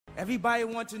Everybody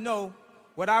wants to know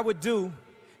what I would do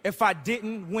if I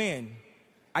didn't win.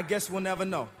 I guess we'll never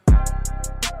know.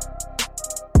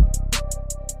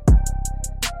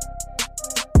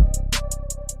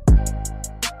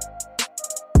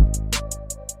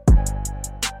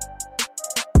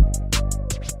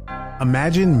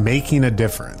 Imagine making a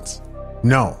difference.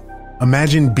 No,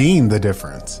 imagine being the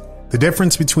difference. The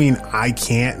difference between I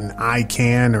can't and I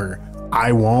can, or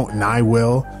I won't and I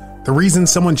will. The reason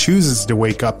someone chooses to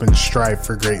wake up and strive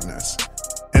for greatness.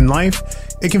 In life,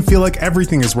 it can feel like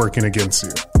everything is working against you.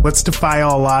 Let's defy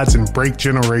all odds and break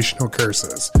generational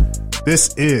curses.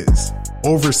 This is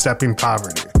Overstepping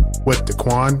Poverty with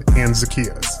Daquan and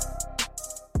Zacchaeus.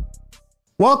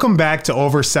 Welcome back to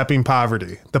Overstepping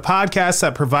Poverty, the podcast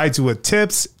that provides you with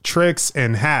tips, tricks,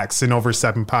 and hacks in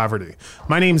overstepping poverty.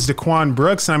 My name is Daquan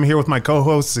Brooks, and I'm here with my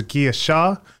co-host Zacchaeus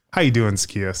Shaw. How you doing,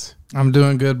 Zacchaeus? I'm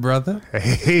doing good, brother.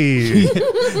 Hey.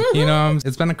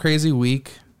 It's been a crazy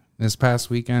week. This past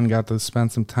weekend, got to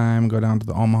spend some time, go down to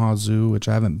the Omaha Zoo, which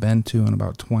I haven't been to in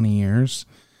about 20 years.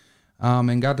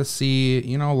 And got to see,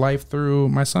 life through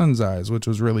my son's eyes, which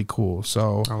was really cool.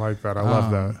 So I like that. I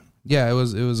love that. Yeah, it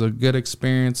was a good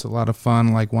experience, a lot of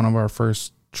fun, like one of our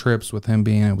first trips with him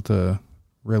being able to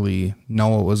really know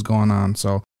what was going on.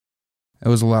 So it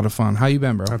was a lot of fun. How you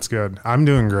been, bro? That's good. I'm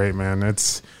doing great, man.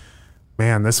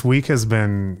 This week it's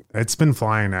been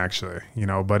flying actually,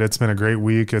 but it's been a great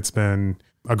week. It's been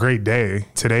a great day.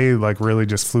 Today, really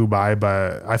just flew by,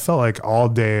 but I felt like all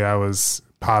day I was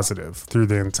positive through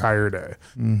the entire day.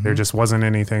 Mm-hmm. There just wasn't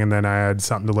anything. And then I had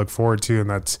something to look forward to, and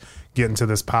that's getting to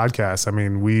this podcast. I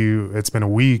mean, it's been a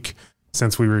week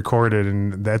since we recorded,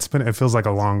 and it feels like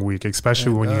a long week,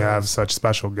 especially when you have such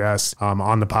special guests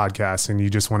on the podcast, and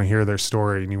you just want to hear their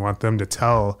story and you want them to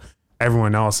tell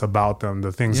everyone else about them,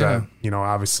 the things that,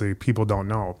 obviously people don't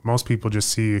know. Most people just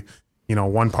see,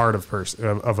 one part of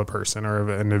a person or of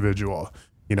an individual,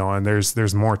 and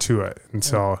there's more to it. And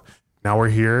so now we're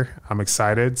here. I'm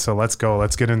excited. So let's go.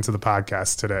 Let's get into the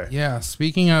podcast today. Yeah.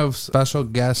 Speaking of special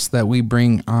guests that we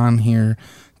bring on here,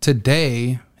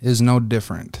 today is no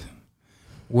different.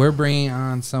 We're bringing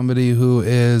on somebody who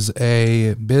is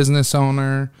a business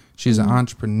owner. She's an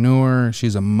entrepreneur.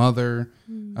 She's a mother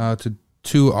to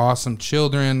two awesome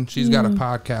children. She's got a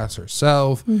podcast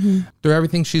herself. Through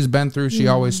everything she's been through, she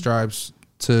always strives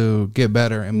to get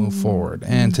better and move forward.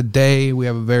 And today we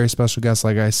have a very special guest,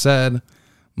 like I said,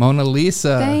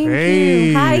 Monalisa. Thank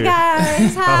you. Hi,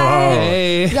 guys. Hi.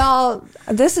 Hey. Y'all,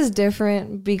 this is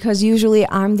different because usually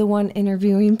I'm the one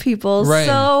interviewing people. Right.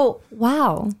 So,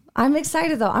 wow. I'm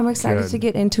excited, though. I'm excited to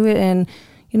get into it and,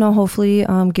 hopefully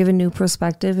give a new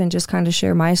perspective and just kind of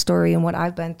share my story and what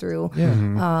I've been through,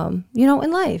 in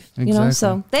life. Exactly.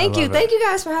 So thank you. Thank you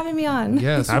guys for having me on.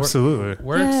 Yes. Absolutely.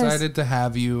 We're excited to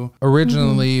have you.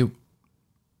 Originally,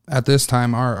 at this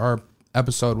time, our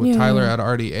episode with Tyler had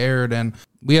already aired, and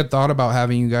we had thought about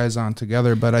having you guys on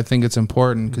together, but I think it's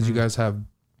important because you guys have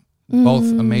both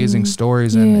amazing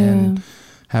stories and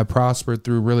have prospered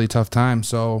through really tough times.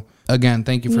 So again,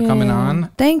 thank you for coming on.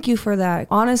 Thank you for that.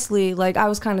 Honestly, I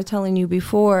was kind of telling you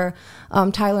before,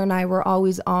 Tyler and I were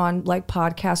always on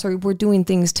podcasts, or we're doing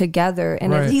things together,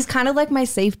 and he's kind of like my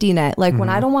safety net. When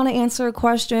I don't want to answer a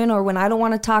question or when I don't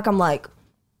want to talk, I'm like,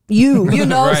 you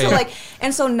know, Right.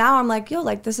 so now I'm like,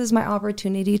 this is my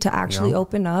opportunity to actually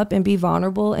open up and be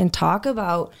vulnerable and talk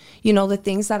about, the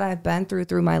things that I've been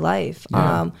through my life.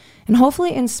 And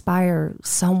hopefully inspire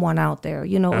someone out there, a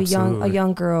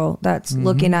young girl that's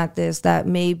looking at this that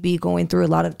may be going through a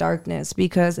lot of darkness,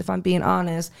 because if I'm being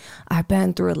honest, I've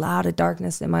been through a lot of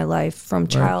darkness in my life from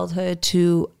childhood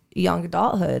to young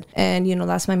adulthood. And,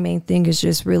 that's my main thing, is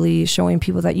just really showing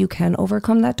people that you can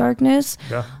overcome that darkness.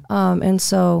 Yeah. And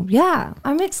so,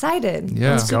 I'm excited.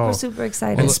 Yeah. I'm super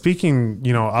excited. And speaking,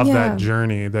 of that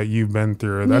journey that you've been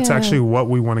through, that's actually what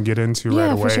we want to get into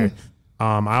right away. Sure.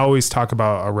 I always talk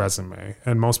about a resume,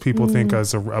 and most people think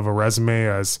of a resume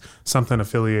as something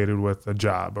affiliated with a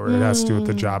job, or it has to do with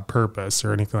the job purpose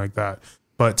or anything like that.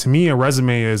 But to me, a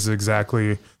resume is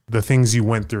exactly the things you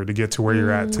went through to get to where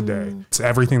you're at today. It's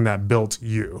everything that built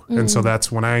you. And so that's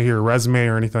when I hear resume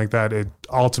or anything like that, it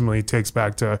ultimately takes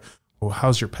back to, well,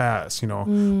 how's your past?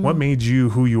 What made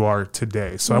you who you are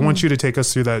today? So I want you to take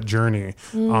us through that journey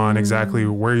on exactly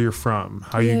where you're from,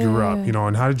 how you grew up,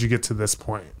 and how did you get to this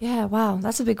point? Yeah, wow,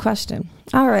 that's a big question.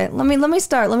 All right, let me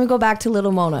start. Let me go back to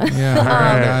little Mona.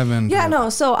 Yeah,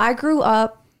 So I grew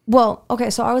up Well,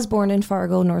 okay, so I was born in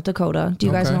Fargo, North Dakota. Do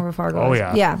you guys know where Fargo is? Oh,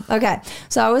 yeah. Yeah, okay.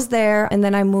 So I was there, and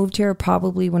then I moved here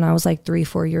probably when I was like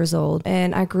 3-4 years old,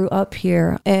 and I grew up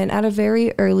here. And at a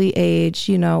very early age,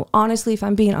 you know, honestly, if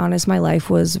I'm being honest, my life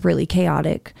was really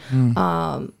chaotic.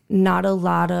 Not a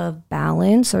lot of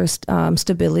balance or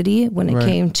stability when it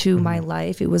came to my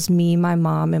life. It was me, my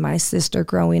mom, and my sister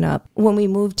growing up. When we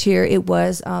moved here, it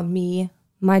was me,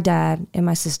 my dad, and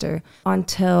my sister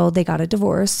until they got a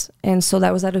divorce. And so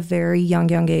that was at a very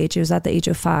young age. It was at the age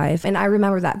of 5. And I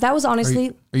remember that. That was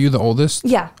honestly... Are you the oldest?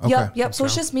 Yeah. Okay. Yep. So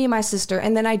it's just me and my sister.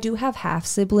 And then I do have half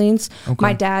siblings.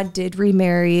 My dad did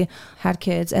remarry, had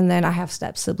kids. And then I have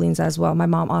step siblings as well. My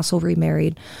mom also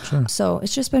remarried. Sure. So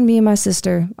it's just been me and my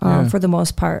sister for the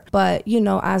most part. But, you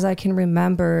know, as I can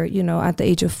remember, you know, at the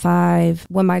age of 5,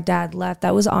 when my dad left,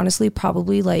 that was honestly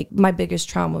probably like my biggest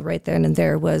trauma right then and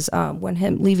there was when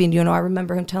him leaving. You know, I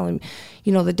remember him telling,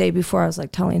 you know, the day before I was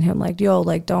like telling him like, yo,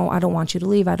 like, I don't want you to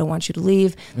leave. I don't want you to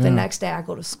leave. Yeah. The next day I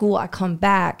go to school, I come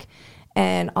back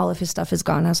and all of his stuff is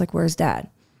gone. I was like, where's dad?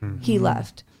 He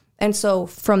left. And so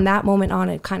from that moment on,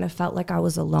 it kind of felt like I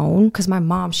was alone because my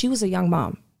mom, she was a young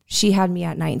mom. She had me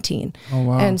at 19. Oh,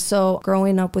 wow. And so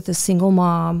growing up with a single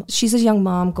mom, she's a young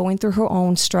mom going through her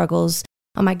own struggles.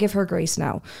 I give her grace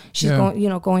now. She's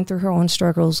going through her own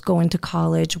struggles, going to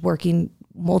college, working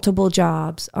multiple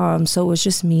jobs. So it was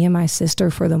just me and my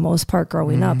sister for the most part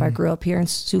growing up. I grew up here in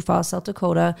Sioux Falls, South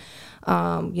Dakota.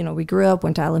 You know, we grew up,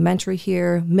 went to elementary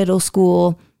here, middle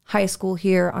school, high school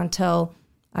here until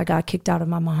I got kicked out of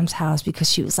my mom's house because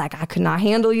she was like, I could not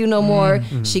handle you no more.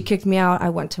 She kicked me out. I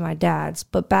went to my dad's.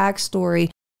 But backstory,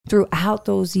 throughout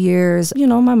those years, you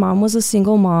know, my mom was a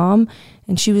single mom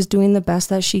and she was doing the best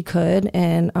that she could.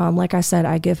 And like I said,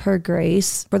 I give her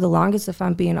grace. For the longest, if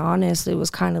I'm being honest, it was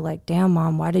kind of like, damn,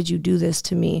 Mom, why did you do this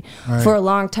to me? Right. For a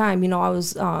long time, you know, I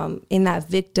was in that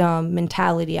victim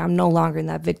mentality. I'm no longer in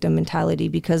that victim mentality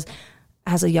because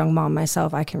as a young mom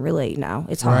myself, I can relate now.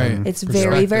 It's hard. Right. It's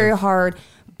very, very hard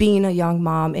being a young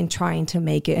mom and trying to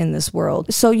make it in this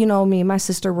world. So, you know, me and my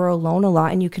sister were alone a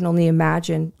lot, and you can only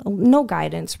imagine, no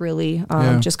guidance really,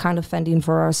 just kind of fending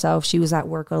for ourselves. She was at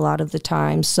work a lot of the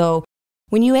time. So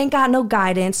when you ain't got no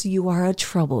guidance, you are a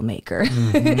troublemaker.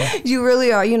 You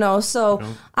really are, you know. So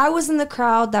I was in the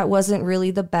crowd that wasn't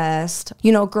really the best.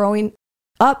 You know, growing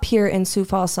up here in Sioux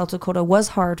Falls, South Dakota was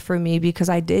hard for me because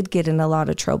I did get in a lot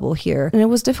of trouble here. And it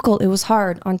was difficult. It was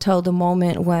hard until the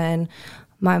moment when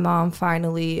my mom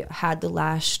finally had the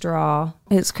last straw.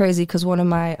 It's crazy because one of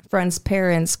my friend's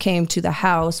parents came to the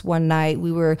house one night.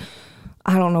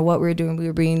 I don't know what we were doing. We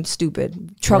were being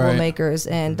stupid, troublemakers.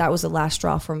 Right. And that was the last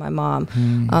straw for my mom.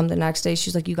 The next day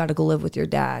she's like, you got to go live with your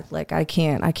dad. Like, I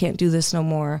can't do this no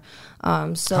more.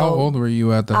 So how old were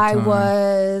you at that time?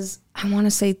 I want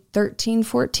to say 13,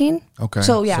 14. Okay.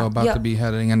 So yeah. So about to be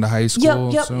heading into high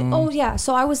school. Yep. Soon. Oh yeah.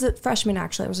 So I was a freshman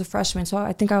actually. I was a freshman. So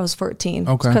I think I was 14.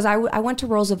 Okay. Because I went to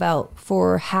Roosevelt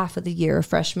for half of the year,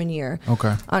 freshman year.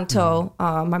 Okay. Until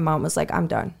my mom was like, I'm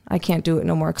done. I can't do it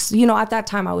no more. Cause you know, at that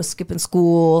time I was skipping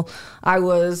school. I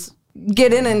was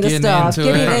getting into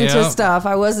stuff.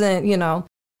 I wasn't, you know,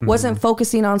 wasn't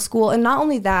focusing on school. And not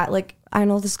only that, like, I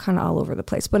know this is kind of all over the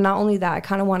place, but not only that, I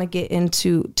kind of want to get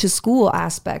into school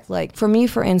aspect. Like for me,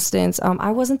 for instance,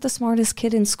 I wasn't the smartest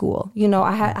kid in school. You know,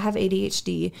 I have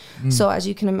ADHD. So as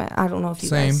you can imagine, I don't know if you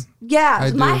guys. Yeah,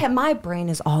 my brain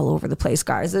is all over the place,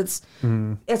 guys. It's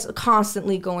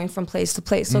constantly going from place to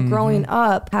place. So growing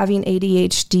up, having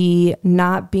ADHD,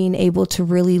 not being able to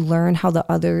really learn how the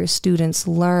other students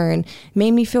learn,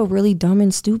 made me feel really dumb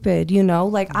and stupid. You know,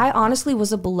 like I honestly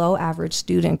was a below average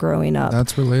student growing up.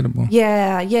 That's relatable.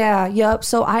 Yep.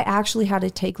 So I actually had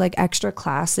to take like extra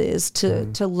classes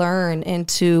to learn and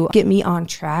to get me on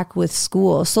track with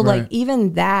school. So like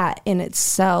even that in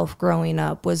itself growing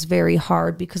up was very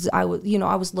hard because I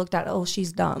was looked at, oh,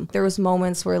 she's dumb. There was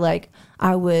moments where like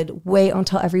I would wait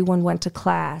until everyone went to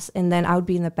class and then I would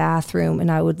be in the bathroom and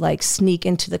I would like sneak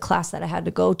into the class that I had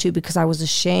to go to because I was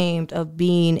ashamed of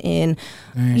being in,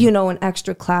 you know, an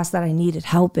extra class that I needed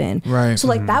help in. Right. So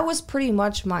like that was pretty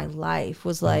much my life,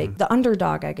 was like the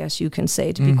underdog, I guess you can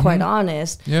say, to be quite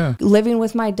honest. Yeah. Living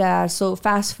with my dad. So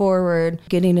fast forward,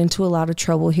 getting into a lot of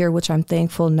trouble here, which I'm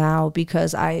thankful now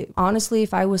because I honestly,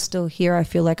 if I was still here, I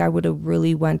feel like I would have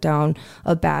really went down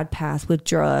a bad path with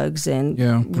drugs and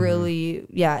really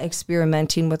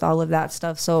experimenting with all of that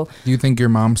stuff. So do you think your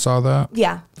mom saw that?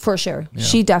 Yeah, for sure. Yeah.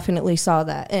 She definitely saw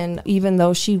that. And even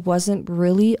though she wasn't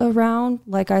really around,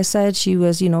 like I said, she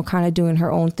was, you know, kind of doing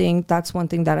her own thing. That's one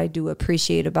thing that I do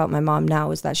appreciate about my mom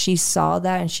now is that she saw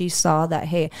that and she saw that,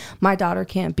 hey, my daughter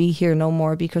can't be here no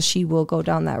more because she will go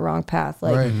down that wrong path.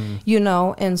 Like, you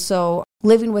know, and so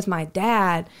living with my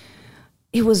dad,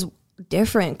 it was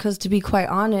different because, to be quite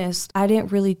honest, I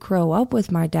didn't really grow up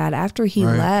with my dad. After he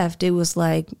left, it was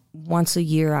like once a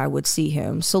year I would see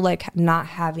him. So like not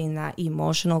having that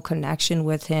emotional connection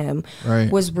with him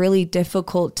was really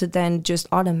difficult to then just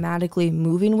automatically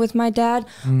moving with my dad.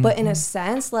 But in a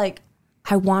sense, like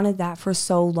I wanted that for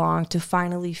so long to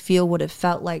finally feel what it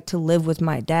felt like to live with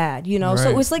my dad, you know? So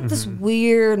it was like this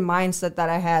weird mindset that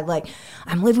I had, like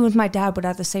I'm living with my dad, but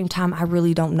at the same time, I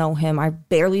really don't know him. I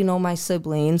barely know my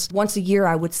siblings. Once a year,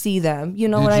 I would see them. You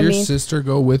know what I mean? Did your sister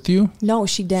go with you? No,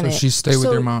 she didn't. So she stayed with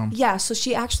your mom? Yeah, so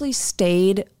she actually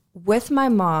stayed with my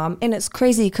mom. And it's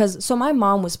crazy because my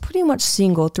mom was pretty much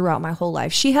single throughout my whole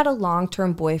life. She had a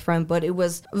long-term boyfriend, but it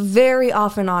was very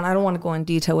off and on. I don't want to go in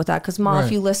detail with that because Mom,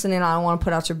 if you listening, I don't want to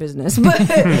put out your business, but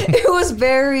it was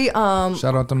very shout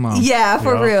out to Mom. Yeah,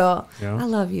 for real. I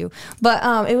love you.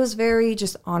 But it was very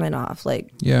just on and off. Like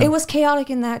it was chaotic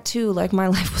in that too. Like my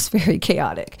life was very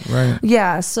chaotic.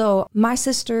 Yeah, so my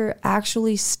sister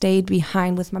actually stayed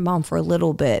behind with my mom for a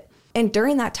little bit. And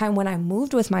during that time when I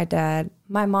moved with my dad,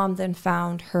 my mom then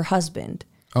found her husband.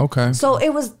 Okay. So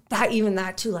it was that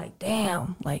too, like,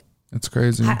 damn, like. That's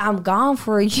crazy. I'm gone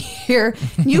for a year.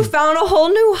 You found a whole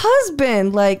new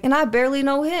husband, like, and I barely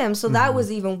know him. So that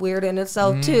was even weird in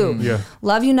itself too. Yeah.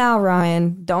 Love you now,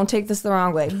 Ryan. Don't take this the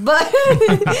wrong way. But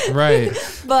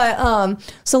But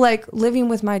so like living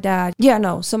with my dad. Yeah,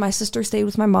 no. So my sister stayed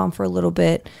with my mom for a little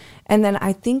bit. And then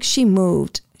I think she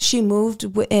moved. She moved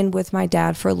in with my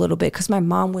dad for a little bit because my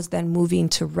mom was then moving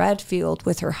to Redfield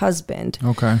with her husband.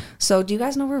 Okay. So do you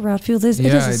guys know where Redfield is? Yeah,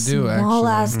 it is a small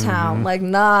ass town. Like,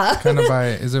 nah. Kind of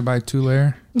is it by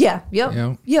Tulare? Yeah.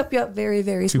 Yep. Very,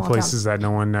 very small town. Two places that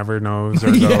no one never knows or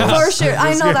goes. For sure.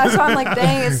 I know. That's why I'm like,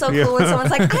 dang, it's so cool when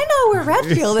someone's like, I know where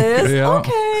Redfield is.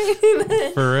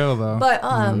 Okay. For real though. But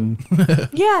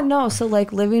yeah, no. So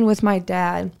like living with my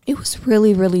dad, it was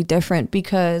really, really different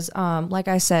because like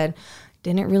I said,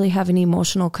 didn't really have an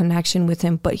emotional connection with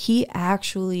him, but he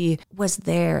actually was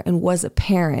there and was a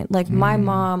parent. Like my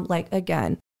mom, like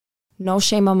again, no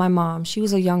shame on my mom. She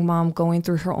was a young mom going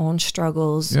through her own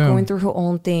struggles, going through her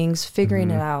own things,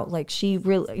 figuring it out. Like she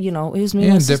really, you know, it was me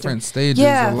and my sister. Different stages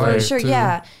of life. For sure. Too.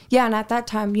 Yeah. And at that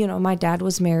time, you know, my dad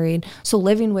was married. So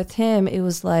living with him, it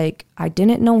was like, I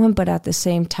didn't know him, but at the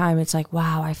same time, it's like,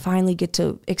 wow, I finally get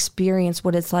to experience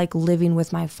what it's like living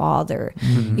with my father,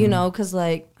 you know, because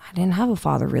like, I didn't have a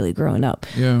father really growing up.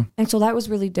 Yeah. And so that was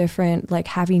really different, like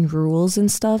having rules and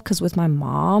stuff. Because with my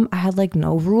mom, I had like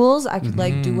no rules. I could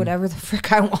like do whatever the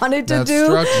frick I wanted to do.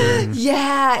 Structured.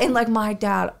 Yeah. And like my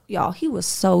dad, y'all, he was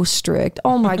so strict.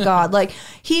 Oh my God. Like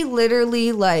he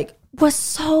literally like was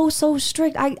so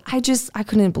strict. I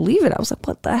couldn't believe it. I was like,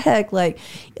 what the heck? Like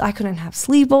I couldn't have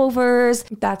sleepovers.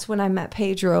 That's when I met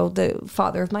Pedro, the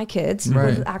father of my kids.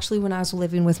 Right. Actually when I was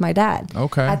living with my dad.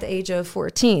 Okay. At the age of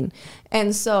 14.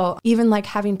 And so even like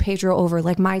having Pedro over,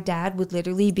 like my dad would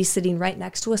literally be sitting right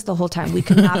next to us the whole time. We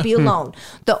could not be alone.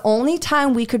 The only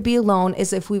time we could be alone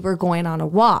is if we were going on a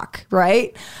walk,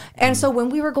 right? And so when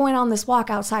we were going on this walk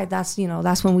outside, that's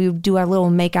when we would do our little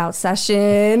makeout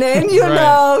session and, you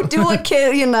know, do what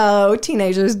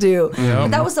teenagers do. Yep. But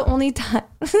that was the only time.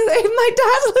 If my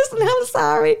dad's listening, I'm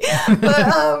sorry.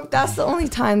 But that's the only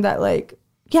time that like,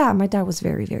 yeah, my dad was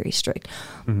very, very strict.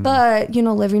 But, you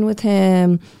know, living with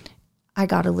him, I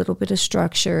got a little bit of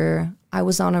structure. I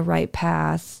was on a right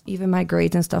path. Even my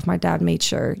grades and stuff, my dad made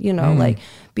sure, you know, like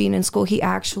being in school, he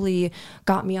actually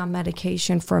got me on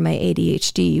medication for my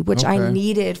ADHD, which I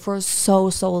needed for so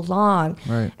long.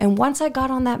 Right. And once I got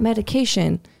on that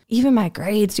medication, even my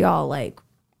grades, y'all, like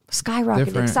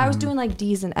skyrocketed. Because I was doing like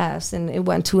D's and F's and it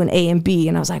went to an A and B.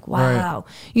 And I was like, wow,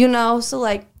 you know, so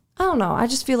like, I don't know. I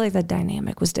just feel like the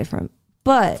dynamic was different.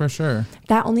 But for sure,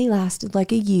 that only lasted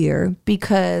like a year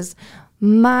because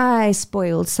my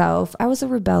spoiled self, I was a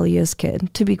rebellious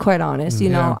kid, to be quite honest. You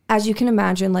know, as you can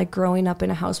imagine, like growing up in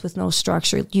a house with no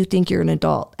structure, you think you're an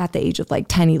adult at the age of like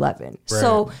 10, 11. Right.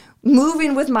 So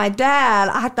moving with my dad,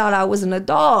 I thought I was an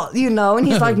adult, you know, and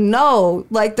he's like, no,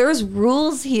 like there's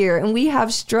rules here and we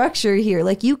have structure here.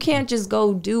 Like you can't just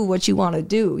go do what you want to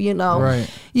do, you know,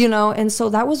 you know? And so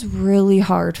that was really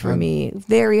hard for me,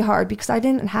 very hard because I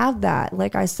didn't have that.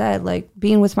 Like I said, like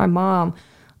being with my mom,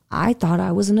 I thought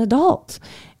I was an adult.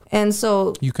 And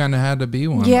so you kind of had to be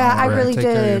one. Yeah, I really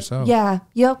did. Yeah.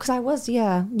 Yep. Cause I was,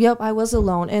 I was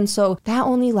alone. And so that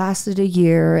only lasted a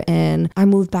year and I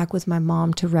moved back with my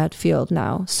mom to Redfield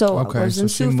now. So I was in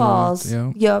Sioux Falls.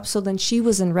 Yep. So then she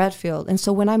was in Redfield. And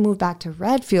so when I moved back to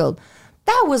Redfield,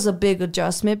 that was a big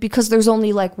adjustment because there's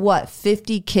only like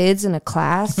 50 kids in a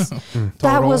class.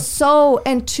 That was so,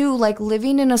 and two, like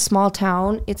living in a small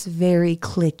town, it's very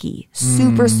cliquey,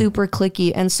 super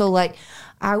cliquey. And so like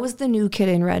I was the new kid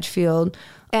in Redfield,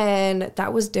 and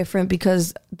that was different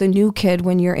because the new kid,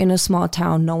 when you're in a small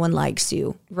town, no one likes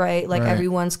you, right? Like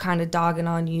everyone's kind of dogging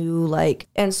on you, like,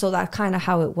 and so that kind of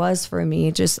how it was for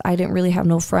me. Just, I didn't really have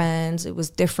no friends. It was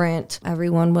different.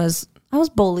 I was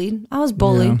bullied.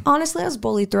 Yeah. Honestly, I was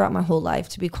bullied throughout my whole life,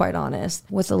 to be quite honest,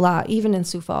 with a lot, even in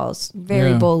Sioux Falls,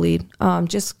 very bullied.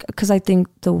 Just because I think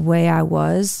the way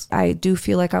I do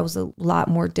feel like I was a lot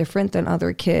more different than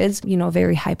other kids, you know,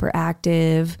 very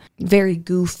hyperactive, very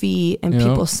goofy. And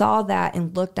people saw that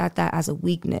and looked at that as a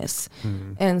weakness.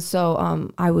 And so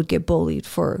I would get bullied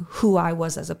for who I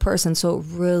was as a person. So it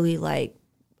really like,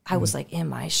 I was like in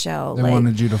my shell. They like,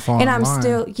 wanted you to fall and in I'm line.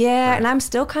 still, and I'm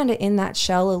still kind of in that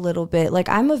shell a little bit. Like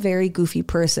I'm a very goofy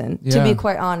person, to be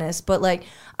quite honest, but like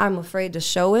I'm afraid to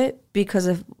show it because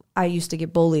if I used to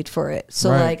get bullied for it.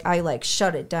 So like I like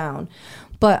shut it down.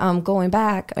 But going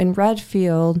back in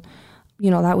Redfield, you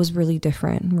know, that was really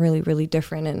different, really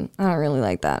different. And I don't really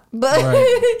like that, but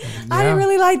I didn't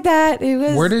really like that. It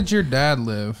was. Where did your dad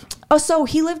live? Oh, so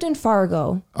he lived in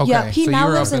Fargo. Okay. Yeah, he so now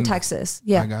lives in Texas.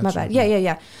 Yeah, my bad.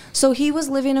 Yeah. So he was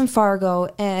living in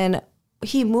Fargo, and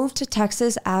he moved to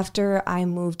Texas after I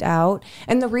moved out.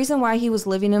 And the reason why he was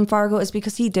living in Fargo is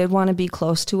because he did want to be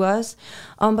close to us.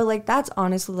 But like, that's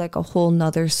honestly like a whole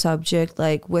nother subject.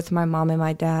 Like with my mom and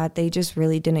my dad, they just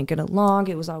really didn't get along.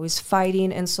 It was always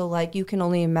fighting. And so like, you can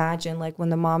only imagine like when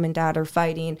the mom and dad are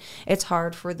fighting, it's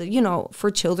hard for the, you know,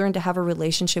 for children to have a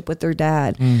relationship with their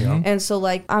dad. And so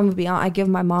like, I'm gonna be honest, I give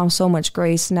my mom so much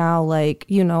grace now. Like,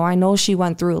 you know, I know she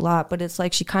went through a lot, but it's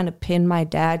like, she kind of pinned my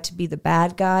dad to be the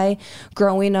bad guy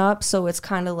growing up. So it's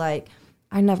kind of like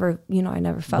I never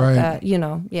felt that,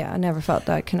 I never felt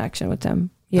that connection with him.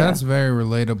 That's very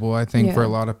relatable, I think, for a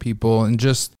lot of people. And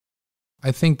just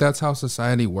I think that's how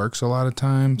society works a lot of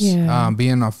times.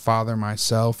 Being a father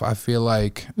myself, I feel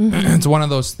like it's one of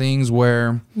those things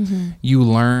where you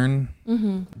learn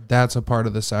that's a part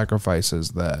of the sacrifices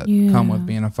that come with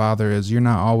being a father, is you're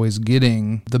not always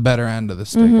getting the better end of the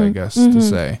stick, I guess to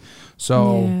say.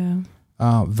 So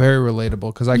very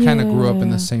relatable, because I kind of grew up in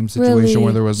the same situation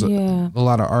where there was a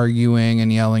lot of arguing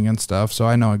and yelling and stuff. So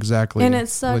I know exactly. And it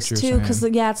sucks too, because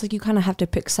it's like you kind of have to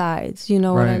pick sides. You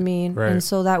know what I mean? Right. And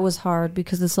so that was hard,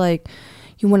 because it's like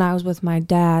when I was with my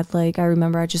dad, like I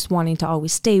remember I just wanting to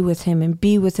always stay with him and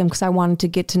be with him because I wanted to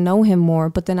get to know him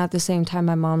more. But then at the same time,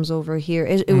 my mom's over here.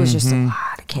 It was just a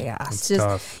lot of chaos. It's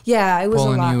tough. Yeah, it was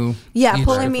pulling a lot.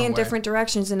 Pulling me in way. different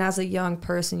directions. And as a young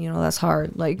person, you know, that's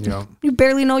hard. Like you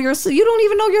barely know yourself. You don't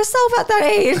even know yourself at that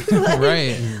age.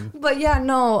 Like,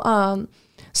 But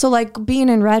so like being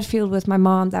in Redfield with my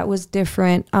mom, that was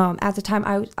different. At the time,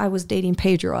 I was dating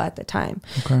Pedro at the time.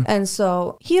 Okay. And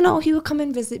so, he would come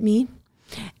and visit me.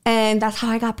 And that's how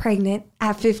I got pregnant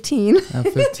at 15. At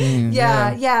 15.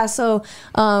 Yeah. So,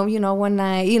 one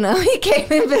night, he came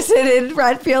and visited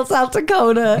Redfield, South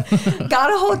Dakota,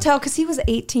 got a hotel because he was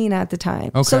 18 at the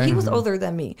time. Okay. So he was older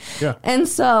than me. Yeah. And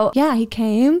so, he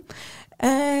came.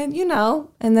 And,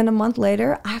 and then a month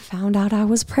later, I found out I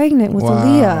was pregnant with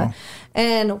Aaliyah.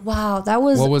 And that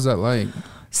was... What was that like?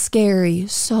 Scary.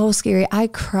 So scary. I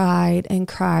cried and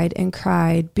cried and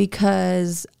cried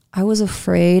because I was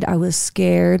afraid. I was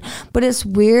scared. But it's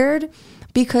weird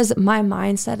because my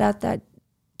mindset at that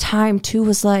time too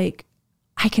was like,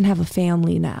 I can have a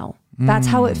family now. That's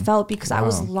how it felt, because I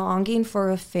was longing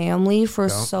for a family for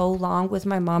so long with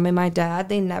my mom and my dad.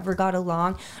 They never got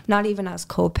along, not even as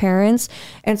co-parents.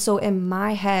 And so in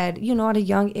my head, at a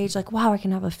young age, like, wow, I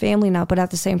can have a family now. But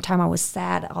at the same time, I was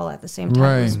sad all at the same time.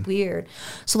 Right. It was weird.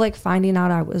 So like finding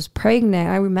out I was pregnant,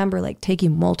 I remember like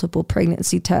taking multiple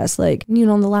pregnancy tests, like,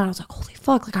 on the line, I was like, holy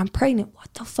fuck, like I'm pregnant.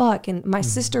 What the fuck? And my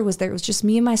sister was there. It was just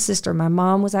me and my sister. My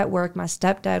mom was at work. My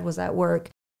stepdad was at work.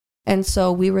 And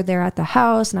so we were there at the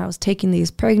house, and I was taking these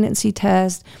pregnancy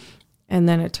tests, and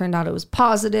then it turned out it was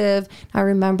positive. I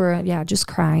remember, just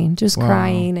crying.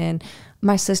 And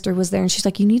my sister was there, and she's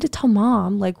like, you need to tell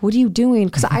mom, like, what are you doing?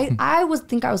 Because I thought I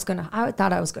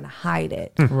was gonna hide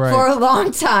it for a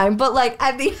long time. But like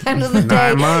at the end of the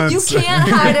day, you can't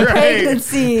hide a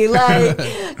pregnancy. Like,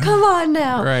 come on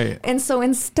now. Right. And so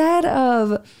instead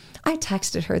of, I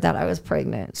texted her that I was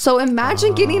pregnant. So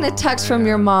imagine getting a text from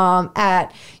your mom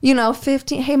at,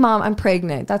 15. Hey, mom, I'm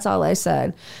pregnant. That's all I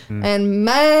said. And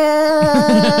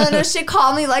man, she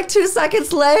called me like 2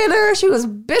 seconds later. She was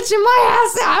bitching my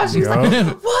ass out. She was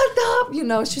like, what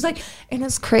up? She's like, And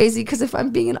it's crazy because if I'm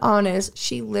being honest,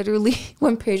 she literally,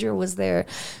 when Pedro was there,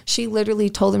 she literally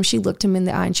told him, she looked him in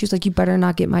the eye and she was like, you better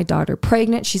not get my daughter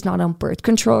pregnant. She's not on birth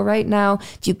control right now.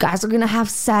 If you guys are going to have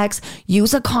sex,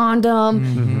 use a condom.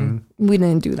 Mm-hmm. We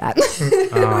didn't do that.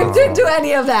 We didn't do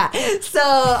any of that. So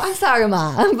I'm sorry,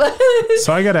 Mom. But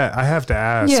so I have to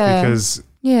ask because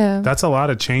that's a lot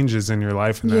of changes in your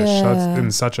life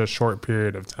in such a short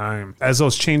period of time. As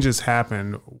those changes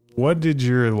happen, what did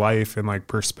your life and like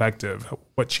perspective,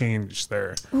 what changed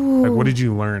there? Ooh. Like, what did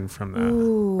you learn from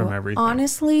that, from everything?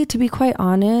 Honestly, to be quite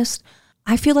honest,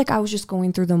 I feel like I was just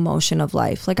going through the motion of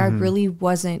life. Like I really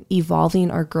wasn't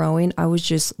evolving or growing. I was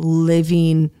just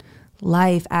living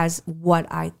life as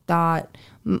what I thought,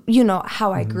 you know,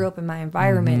 how I grew up in my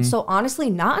environment. So honestly,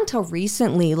 not until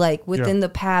recently, like within the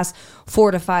past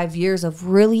 4 to 5 years of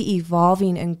really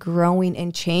evolving and growing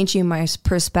and changing my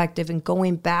perspective and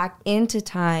going back into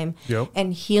time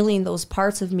and healing those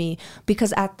parts of me.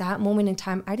 Because at that moment in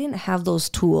time, I didn't have those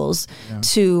tools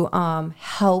to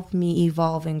help me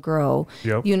evolve and grow,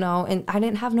 you know, and I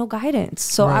didn't have no guidance.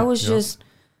 So I was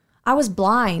I was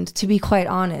blind, to be quite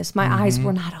honest. My eyes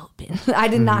were not open. I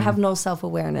did not have no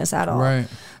self-awareness at all. Right.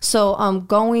 So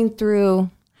going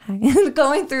through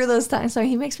those times. Sorry,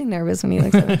 he makes me nervous when he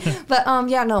looks at me. But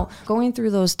going through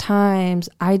those times,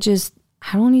 I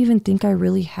don't even think I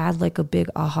really had like a big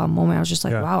aha moment. I was just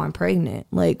like, wow, I'm pregnant.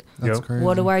 Like, that's crazy.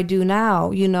 What do I do now?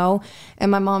 You know?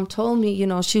 And my mom told me, you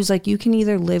know, she was like, you can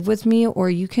either live with me or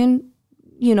you can,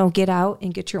 you know, get out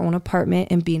and get your own apartment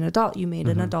and be an adult. You made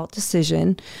an adult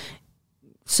decision.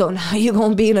 So now you're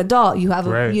going to be an adult. You have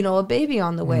a baby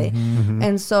on the way.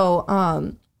 And so,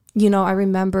 you know, I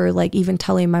remember like even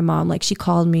telling my mom, like she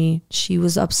called me, she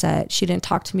was upset. She didn't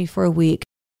talk to me for a week.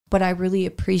 But I really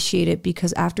appreciate it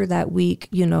because after that week,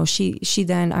 you know, she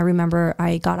then, I remember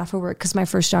I got off of work because my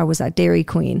first job was at Dairy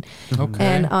Queen. Okay.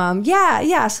 And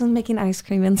so I'm making ice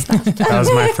cream and stuff. That was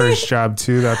my first job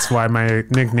too. That's why my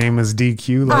nickname is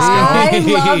DQ. Let's go. I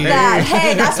love that.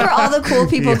 Hey, that's where all the cool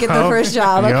people get their first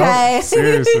job, okay?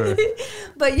 Seriously.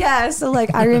 But yeah, so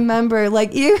like I remember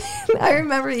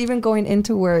even going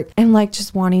into work and like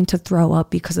just wanting to throw up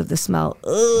because of the smell.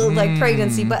 Like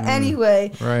pregnancy. But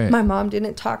anyway, my mom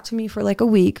didn't talk to me for like a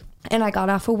week, and I got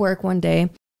off of work one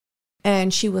day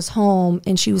and she was home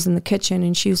and she was in the kitchen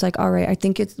and she was like, all right, I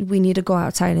think we need to go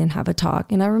outside and have a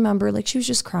talk. And I remember like she was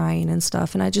just crying and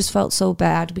stuff, and I just felt so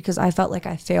bad because I felt like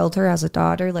I failed her as a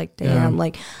daughter. Like, damn,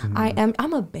 like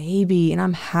I'm a baby and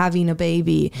I'm having a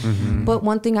baby. But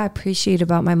one thing I appreciate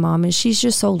about my mom is she's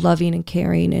just so loving and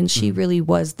caring, and she really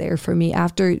was there for me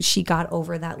after she got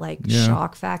over that like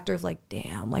shock factor of like,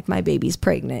 damn, like my baby's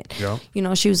pregnant. You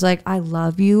know, she was like, I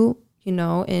love you. You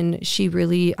know, and she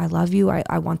really, I love you.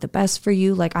 I want the best for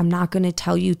you. Like, I'm not going to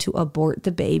tell you to abort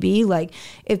the baby. Like,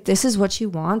 if this is what you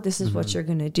want, this is what you're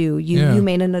going to do. You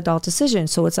made an adult decision,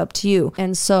 so it's up to you.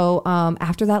 And so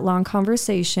after that long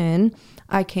conversation,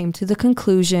 I came to the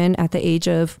conclusion at the age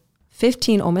of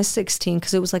 15, almost 16,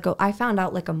 because it was like, I found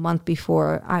out like a month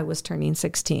before I was turning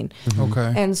 16.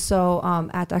 Okay. And so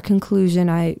at that conclusion,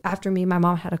 after me and my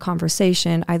mom had a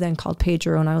conversation, I then called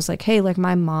Pedro and I was like, hey, like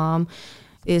my mom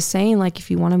is saying like, if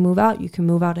you want to move out, you can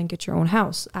move out and get your own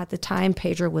house. At the time,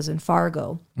 Pedro was in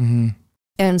Fargo.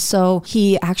 And so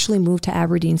he actually moved to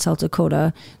Aberdeen, South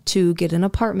Dakota to get an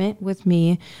apartment with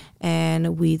me. And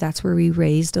that's where we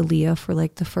raised Aaliyah for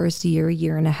like the first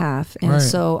year and a half. And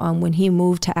so when he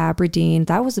moved to Aberdeen,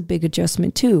 that was a big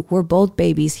adjustment too. We're both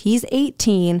babies. He's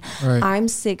 18, I'm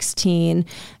 16,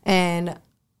 and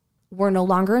we're no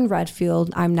longer in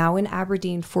Redfield. I'm now in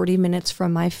Aberdeen, 40 minutes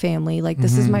from my family. Like,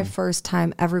 this is my first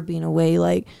time ever being away.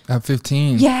 Like at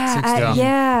 15. Yeah,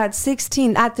 at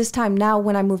 16. At this time, now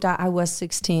when I moved out, I was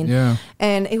 16. Yeah.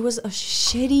 And it was a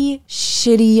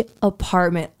shitty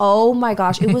apartment. Oh my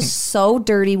gosh. It was so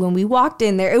dirty when we walked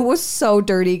in there. It was so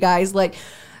dirty, guys. Like,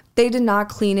 they did not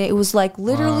clean it. It was like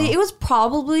literally, it was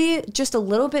probably just a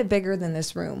little bit bigger than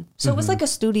this room. So it was like a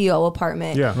studio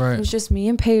apartment. Yeah, right. It was just me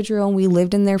and Pedro, and we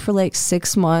lived in there for like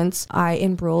 6 months. I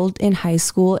enrolled in high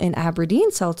school in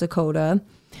Aberdeen, South Dakota.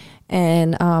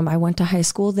 And I went to high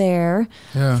school there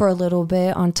for a little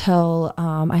bit until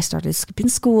I started skipping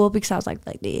school because I was like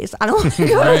this. I don't want to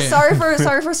go. Sorry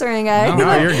for swearing, guys.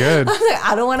 No, you're good. I was like,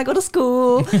 I don't want to go to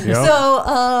school.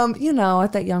 So, you know,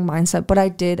 at that young mindset. But I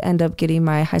did end up getting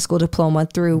my high school diploma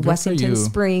through Wessington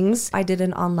Springs. I did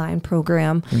an online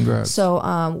program. Congrats. So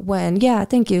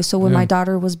thank you. So when my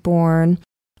daughter was born,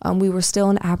 we were still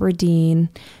in Aberdeen.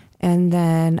 And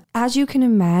then, as you can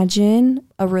imagine,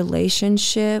 a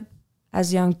relationship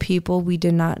as young people, we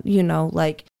did not, you know,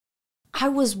 like, I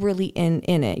was really in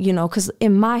it, you know, because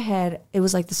in my head, it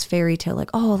was like this fairy tale,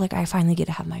 like, oh, like I finally get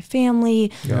to have my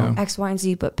family, X, Y, and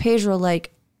Z. But Pedro,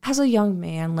 like, as a young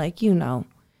man, like, you know,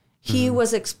 he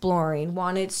was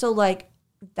exploring, so like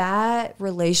that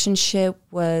relationship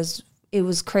it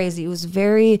was crazy. It was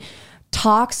very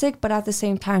toxic, but at the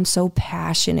same time, so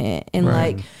passionate. And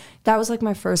like, that was like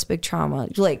my first big trauma,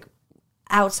 like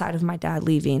outside of my dad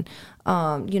leaving.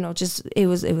 You know, just it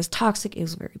was toxic. It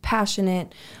was very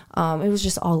passionate. It was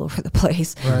just all over the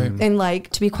place. Right. And like,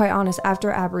 to be quite honest,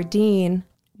 after Aberdeen,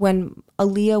 when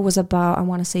Aaliyah was about, I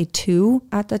want to say 2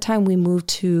 at the time, we moved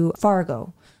to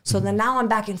Fargo. So then now I'm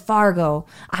back in Fargo.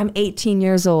 I'm 18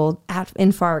 years old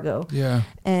in Fargo. Yeah.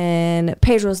 And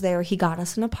Pedro's there. He got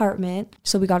us an apartment.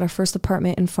 So we got our first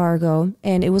apartment in Fargo,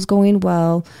 and it was going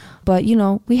well. But, you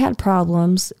know, we had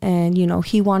problems, and, you know,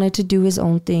 he wanted to do his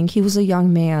own thing. He was a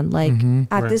young man. Like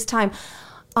at this time,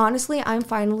 honestly, I'm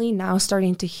finally now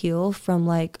starting to heal from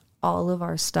like all of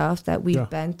our stuff that we've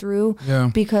been through,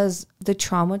 because the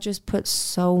trauma just put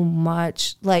so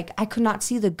much, like I could not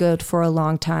see the good for a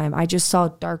long time. I just saw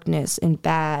darkness and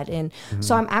bad. And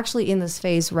so I'm actually in this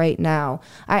phase right now.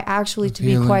 I actually, to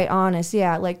be quite honest,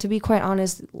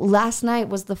 last night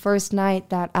was the first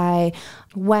night that I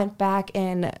went back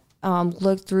and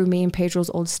looked through me and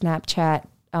Pedro's old Snapchat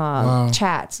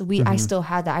chats. I still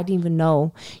had that. I didn't even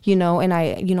know, you know, and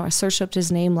I searched up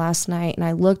his name last night and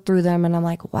I looked through them and I'm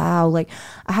like, wow, like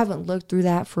I haven't looked through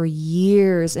that for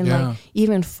years. And like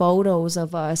even photos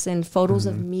of us and photos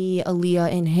of me, Aaliyah,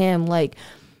 and him, like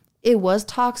it was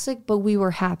toxic, but we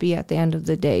were happy at the end of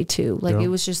the day too. Like it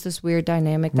was just this weird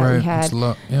dynamic that we had.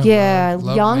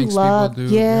 Young love.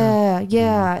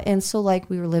 And so like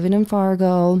we were living in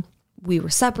Fargo. We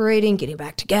were separating, getting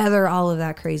back together, all of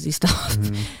that crazy stuff.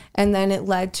 And then it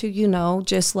led to, you know,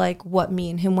 just like what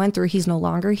me and him went through. He's no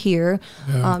longer here,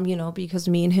 you know, because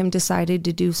me and him decided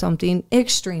to do something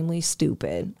extremely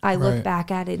stupid. I look back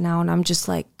at it now and I'm just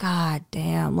like, God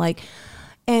damn. Like,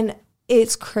 and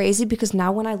it's crazy because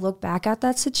now when I look back at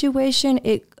that situation,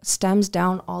 it stems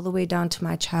down all the way down to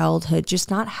my childhood, just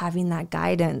not having that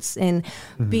guidance and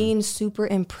being super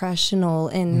impressional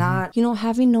and not, you know,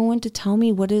 having no one to tell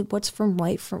me what's from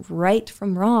right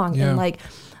from wrong. And like,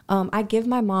 I give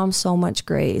my mom so much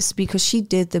grace because she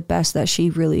did the best that she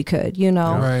really could, you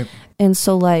know? And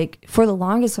so like for the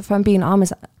longest, if I'm being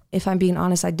honest,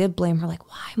 I did blame her, like,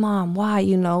 why, Mom? Why?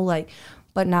 You know, like,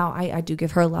 but now I do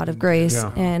give her a lot of grace.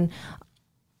 And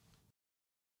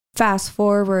fast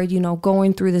forward, you know,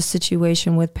 going through the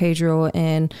situation with Pedro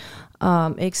and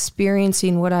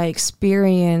experiencing what I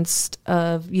experienced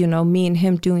of, you know, me and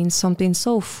him doing something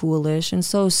so foolish and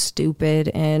so stupid.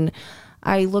 And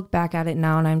I look back at it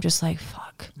now and I'm just like,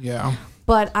 fuck. Yeah.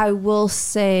 But I will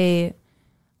say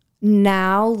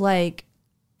now, like,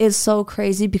 it's so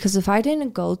crazy because if I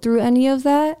didn't go through any of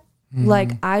that,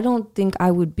 like, I don't think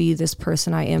I would be this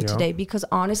person I am today, because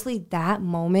honestly, that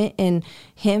moment in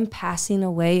him passing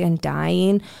away and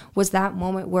dying was that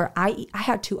moment where I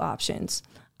had 2 options.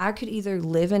 I could either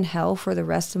live in hell for the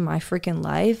rest of my freaking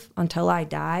life until I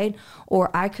died, or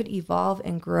I could evolve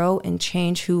and grow and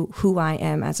change who I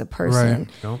am as a person.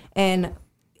 And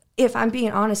if I'm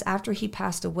being honest, after he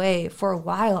passed away, for a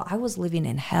while, I was living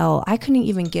in hell. I couldn't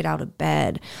even get out of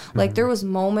bed. Like, there was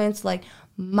moments like,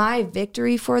 my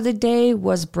victory for the day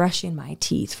was brushing my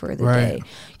teeth for the day.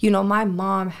 You know, my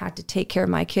mom had to take care of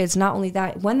my kids. Not only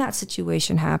that, when that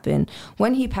situation happened,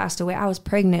 when he passed away, I was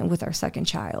pregnant with our second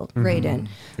child, Raiden.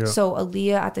 So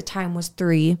Aaliyah at the time was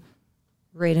 3.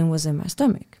 Raiden was in my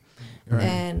stomach.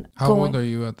 And how old are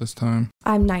you at this time?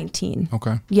 I'm 19.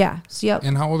 Okay. Yeah. So, yep.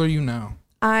 And how old are you now?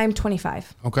 I'm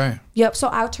 25. Okay. Yep. So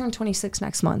I'll turn 26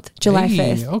 next month, July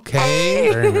 5th. Okay.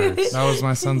 Very nice. That was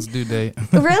my son's due date.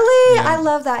 Really? I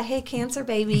love that. Hey, Cancer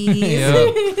babies.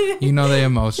 You know they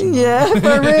emotional. Yeah,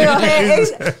 for real.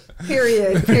 Hey,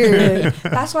 period.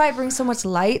 That's why I bring so much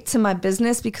light to my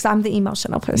business, because I'm the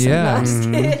emotional person. Yeah.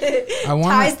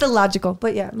 Ties the logical,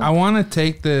 but yeah. I want to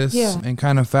take this and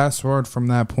kind of fast forward from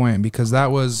that point, because that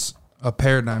was a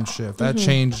paradigm shift that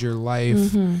changed your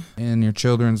life and your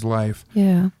children's life.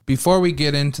 Yeah. Before we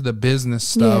get into the business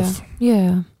stuff,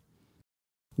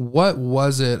 what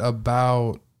was it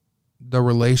about the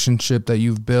relationship that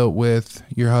you've built with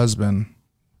your husband?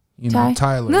 You know,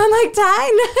 Tyler. No, I'm like, Ty.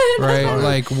 Right?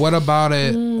 Like, what about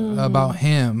it, about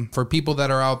him? For people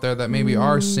that are out there that maybe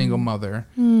are single mother,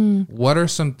 what are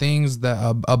some things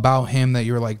that about him that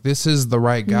you're like, this is the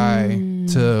right guy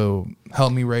to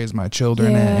help me raise my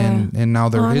children, and now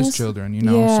they're his children, you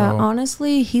know? Yeah, so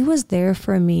honestly, he was there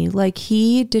for me. Like,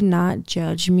 he did not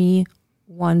judge me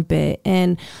one bit.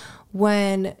 And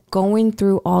when going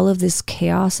through all of this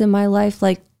chaos in my life,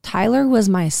 like, Tyler was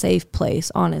my safe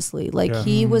place, honestly. Like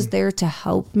he was there to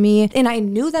help me. And I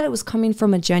knew that it was coming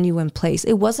from a genuine place.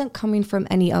 It wasn't coming from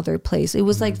any other place. It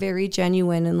was like very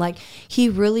genuine. And like he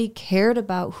really cared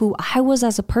about who I was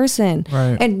as a person.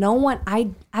 Right. And no one,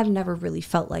 I've never really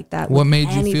felt like that. What made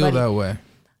you feel that way?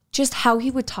 Just how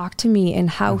he would talk to me and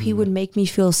how he would make me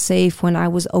feel safe when I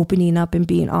was opening up and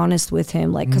being honest with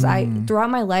him. Like, because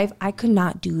throughout my life, I could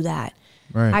not do that.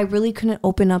 Right. I really couldn't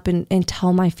open up and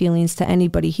tell my feelings to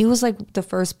anybody. He was like the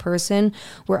first person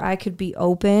where I could be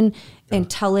open and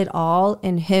tell it all,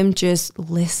 and him just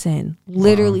listen,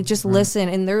 literally just listen.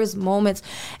 And there was moments,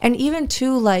 and even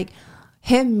too, like,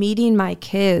 him meeting my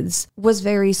kids was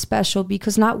very special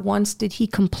because not once did he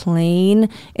complain.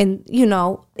 And, you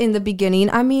know, in the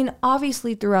beginning, I mean,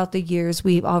 obviously throughout the years,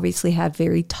 we've obviously had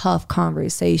very tough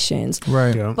conversations.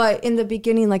 Right. Yeah. But in the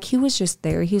beginning, like, he was just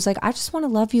there. He was like, I just want to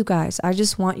love you guys. I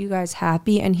just want you guys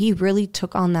happy. And he really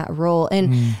took on that role.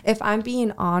 And if I'm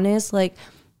being honest, like,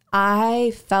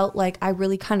 I felt like I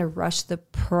really kind of rushed the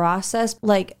process.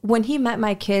 Like, when he met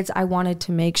my kids, I wanted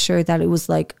to make sure that it was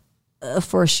like a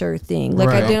for sure thing. Like,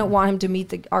 I didn't want him to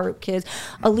meet our kids.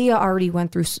 Aaliyah already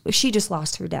went through, she just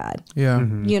lost her dad. Yeah.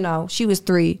 You know, she was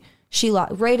 3. She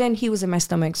lost, Raiden, he was in my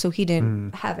stomach, so he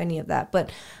didn't have any of that.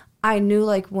 But I knew,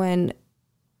 like, when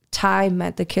Ty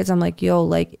met the kids, I'm like, yo,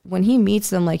 like, when he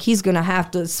meets them, like, he's gonna have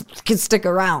to stick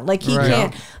around. Like, he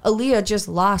can't. Aaliyah just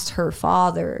lost her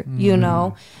father, you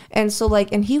know? And so,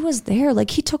 like, and he was there.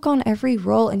 Like, he took on every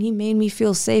role and he made me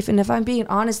feel safe. And if I'm being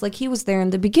honest, like, he was there in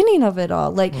the beginning of it all.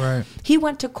 Like, he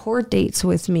went to court dates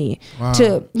with me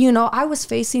to, you know, I was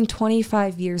facing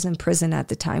 25 years in prison at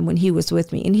the time when he was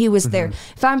with me, and he was there.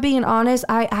 If I'm being honest,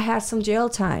 I had some jail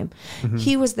time.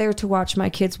 He was there to watch my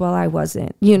kids while I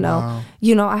wasn't, you know.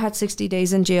 You know, I had 60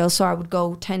 days in jail, so I would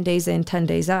go 10 days in, 10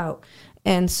 days out.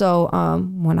 And so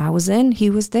when I was in, he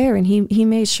was there, and he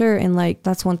made sure. And like,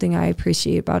 that's one thing I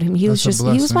appreciate about him. He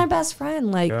was my best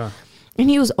friend. Like, and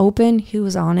he was open, he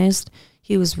was honest,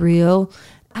 he was real.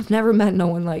 I've never met no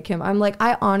one like him. I'm like,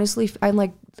 I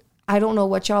don't know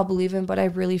what y'all believe in, but I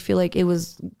really feel like it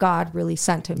was God really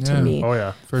sent him to me. Oh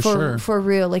yeah, for sure. For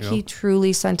real. Like, he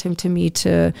truly sent him to me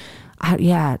to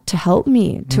help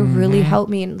me, to really help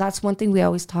me. And that's one thing we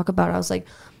always talk about. I was like,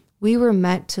 we were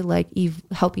meant to like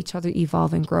help each other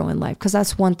evolve and grow in life. Because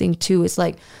that's one thing too. It's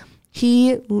like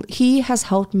he has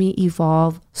helped me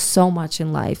evolve so much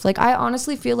in life. Like, I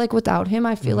honestly feel like without him,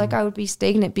 I feel like I would be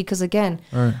stagnant because, again,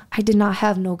 I did not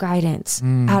have no guidance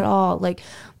at all. Like,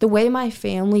 the way my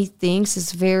family thinks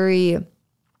is very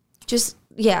just,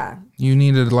 you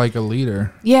neided like a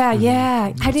leader.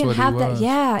 I didn't have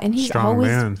that. And he's strong always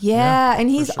man. And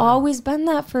he's always been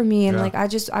that for me. And like,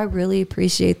 I really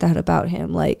appreciate that about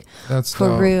him. Like, that's for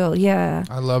dope. real.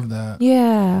 I love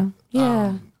that.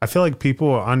 I feel like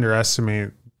people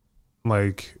underestimate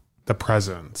like the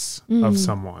presence of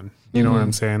someone. You know what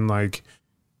I'm saying? Like,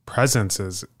 presence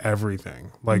is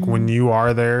everything. Like, when you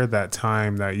are there, that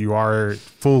time that you are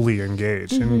fully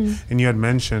engaged. And you had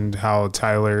mentioned how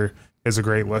Tyler is a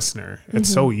great listener.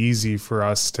 It's so easy for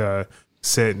us to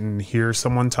sit and hear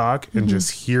someone talk and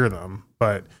just hear them,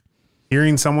 but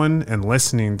hearing someone and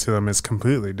listening to them is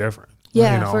completely different. You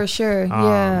know? For sure.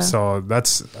 So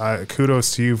that's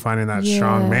kudos to you finding that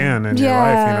strong man in your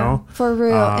life, you know, for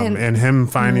real. And him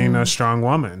finding a strong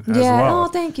woman as well. Oh,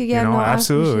 thank you. You know,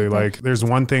 absolutely. Like, there's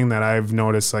one thing that I've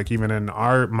noticed, like, even in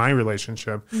my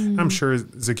relationship, I'm sure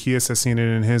Zacchaeus has seen it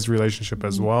in his relationship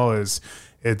as well, is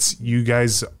it's you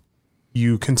guys,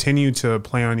 you continue to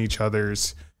play on each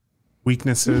other's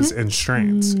weaknesses and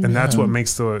strengths, and that's what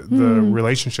makes the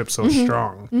relationship so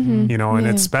strong, you know, and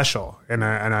it's special, and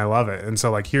I love it. And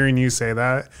so, like, hearing you say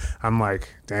that, I'm like,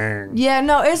 dang.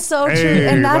 It's so true.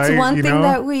 And that's like, one thing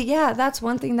that that's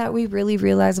one thing that we really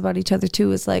realize about each other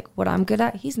too, is like, what I'm good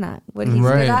at, he's not. What he's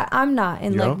good at, I'm not.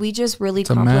 And like, we just really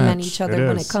complement each other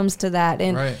when it comes to that.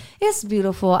 And it's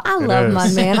beautiful. I love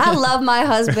my man. I love my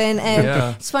husband.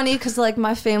 And it's funny because, like,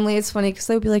 my family, it's funny because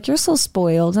they'll be like, you're so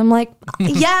spoiled. I'm like,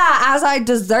 as I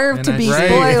deserve to be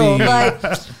spoiled.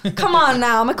 Like, come on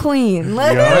now, I'm a queen.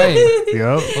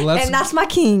 Well, and that's my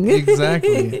king.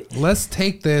 Exactly. Let's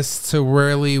take this to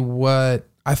really what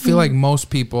I feel like most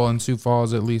people in Sioux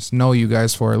Falls at least know you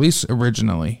guys for, at least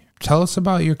originally. Tell us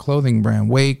about your clothing brand,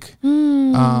 Wake.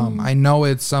 I know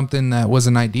it's something that was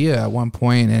an idea at one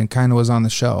point and kind of was on the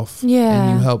shelf. And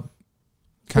you helped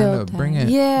kind of bring it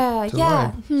to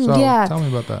life. So tell me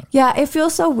about that. It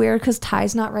feels so weird because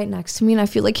Ty's not right next to me, and I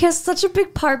feel like he has such a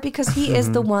big part because he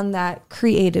is the one that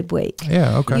created Wake.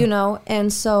 You know,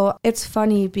 and so it's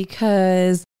funny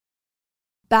because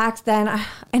back then,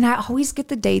 I always get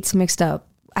the dates mixed up.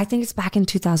 I think it's back in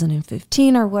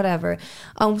 2015 or whatever.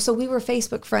 So we were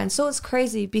Facebook friends. So it's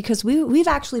crazy because we've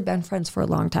actually been friends for a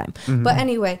long time. But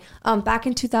anyway, back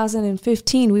in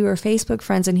 2015, we were Facebook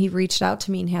friends, and he reached out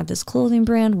to me and had this clothing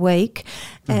brand, Wake.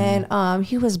 And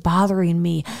he was bothering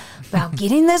me about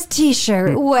getting this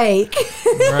t-shirt, Wake.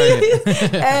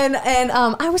 and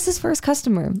I was his first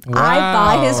customer. Wow. I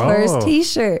bought his first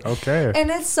t-shirt. Okay. And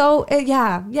it's so,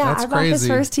 yeah, That's I bought his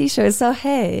first t-shirt. So,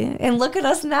 hey, and look at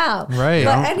us now. Right.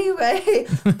 But anyway,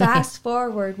 fast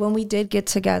forward when we did get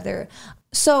together.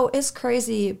 So it's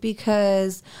crazy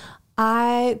because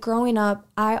growing up,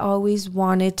 I always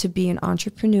wanted to be an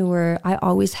entrepreneur. I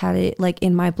always had it like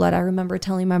in my blood. I remember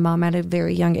telling my mom at a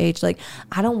very young age, like,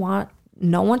 I don't want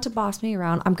no one to boss me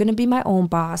around. I'm going to be my own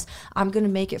boss. I'm going to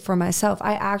make it for myself.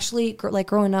 I actually, like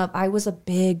growing up, I was a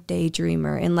big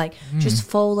daydreamer and like just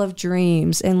full of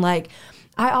dreams. And like,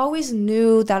 I always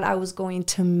knew that I was going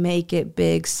to make it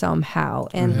big somehow.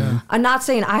 And I'm not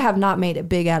saying I have not made it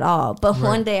big at all, but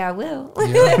one day I will.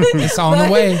 It's on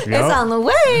the way. It's on the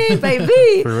way,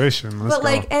 baby. Fruition. Let's go.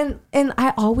 Like, and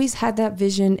I always had that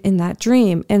vision and that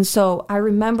dream. And so I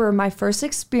remember my first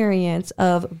experience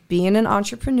of being an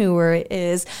entrepreneur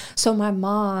is, so my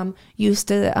mom used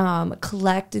to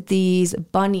collect these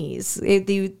bunnies.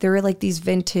 They were like these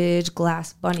vintage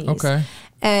glass bunnies. Okay.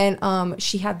 And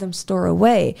she had them store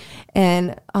away.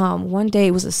 And one day,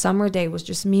 it was a summer day, it was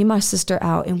just me and my sister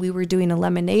out, and we were doing a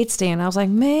lemonade stand. I was like,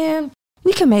 man,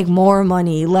 we can make more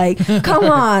money. Like, come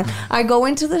on. I go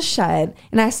into the shed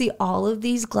and I see all of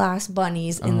these glass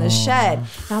bunnies in the shed. And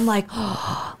I'm like,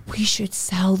 oh, we should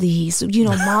sell these. You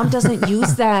know, mom doesn't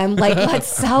use them. Like, let's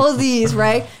sell these,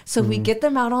 right? So we get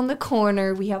them out on the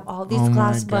corner. We have all these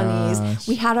glass bunnies.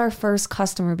 We had our first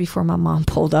customer before my mom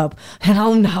pulled up. And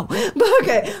oh no. But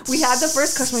okay, we had the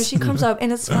first customer. She comes up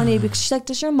and it's funny because she's like,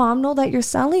 does your mom know that you're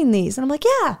selling these? And I'm like,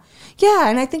 yeah.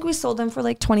 And I think we sold them for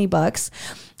like $20.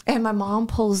 And my mom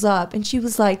pulls up and she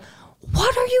was like,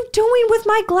 what are you doing with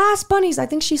my glass bunnies? I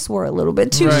think she swore a little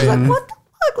bit too. Right. She's like, what the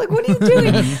fuck? Like, what are you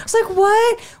doing? I was like,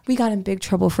 what? We got in big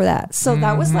trouble for that. So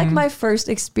that was like my first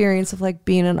experience of like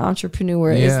being an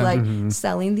entrepreneur is like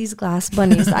selling these glass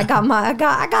bunnies. I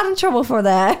got in trouble for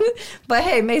that. But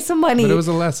hey, made some money. But it was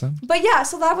a lesson. But yeah,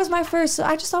 so that was my first. So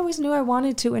I just always knew I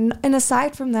wanted to. And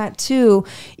aside from that too,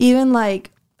 even like,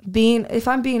 if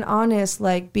I'm being honest,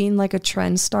 like being like a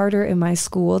trend starter in my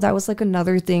school, that was like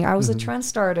another thing. I was a trend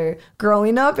starter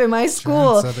growing up in my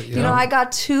school. You know, I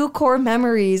got 2 core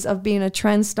memories of being a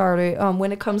trend starter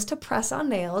when it comes to press on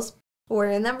nails. We're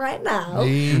in them right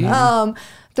now.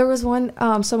 There was one,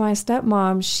 so my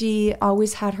stepmom, she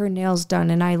always had her nails done,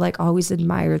 and I like always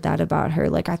admired that about her.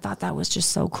 Like, I thought that was just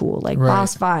so cool, like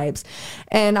boss vibes.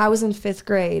 And I was in 5th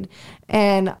grade,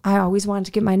 and I always wanted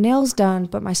to get my nails done,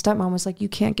 but my stepmom was like, you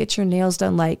can't get your nails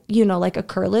done like, you know, like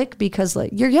acrylic, because like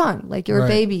you're young, like you're a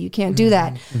baby, you can't do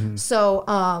that.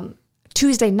 So,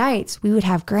 Tuesday nights, we would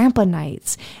have grandpa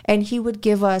nights, and he would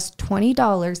give us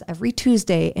 $20 every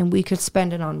Tuesday, and we could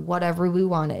spend it on whatever we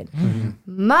wanted.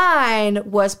 Mine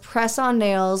was press-on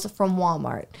nails from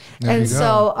Walmart. And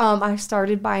so I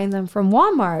started buying them from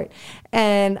Walmart,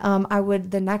 and I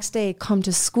would the next day come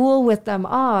to school with them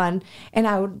on, and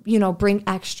I would, you know, bring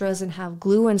extras and have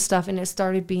glue and stuff, and it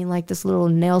started being like this little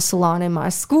nail salon in my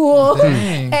school.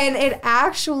 And it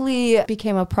actually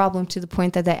became a problem to the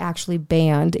point that they actually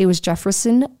banned. It was Jefferson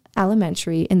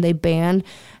Elementary, and they banned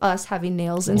us having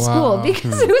nails in school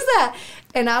because it was that.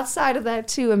 And outside of that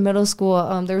too, in middle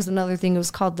school, there was another thing. It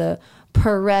was called the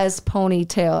Perez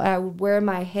ponytail. I would wear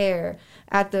my hair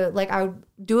at the, like, I would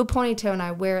do a ponytail and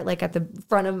I wear it like at the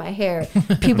front of my hair.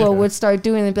 People would start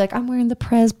doing it and be like, I'm wearing the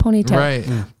Perez ponytail.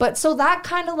 Right. But so that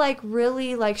kind of like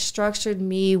really like structured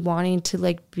me wanting to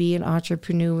like be an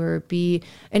entrepreneur, be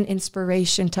an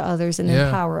inspiration to others and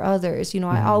empower others. You know,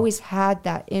 I always had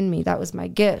that in me. That was my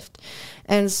gift.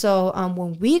 And so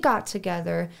when we got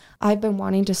together, I've been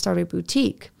wanting to start a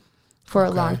boutique for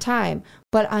a long time.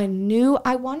 But I knew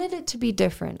I wanted it to be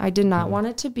different. I did not want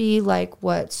it to be like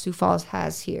what Sioux Falls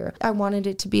has here. I wanted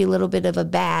it to be a little bit of a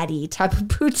baddie type of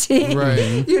boutique.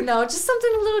 Right. You know, just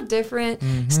something a little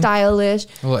different, stylish.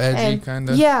 A little edgy kind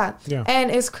of. Yeah.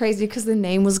 And it's crazy because the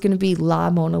name was going to be La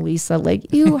Monalisa.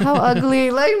 Like, ew, how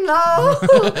ugly. Like, no.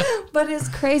 But it's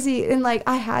crazy. And like,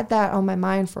 I had that on my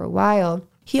mind for a while.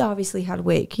 he obviously had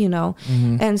Wake, you know?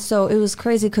 And so it was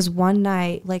crazy because one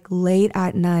night, like late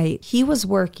at night, he was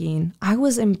working, I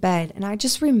was in bed, and I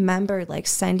just remember like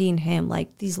sending him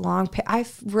like these long, I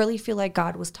really feel like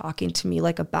God was talking to me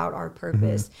like about our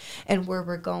purpose and where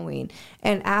we're going.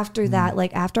 And after that,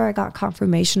 like after I got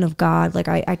confirmation of God, like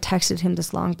I texted him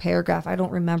this long paragraph. I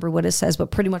don't remember what it says,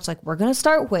 but pretty much like, we're going to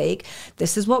start Wake.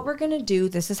 This is what we're going to do.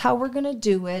 This is how we're going to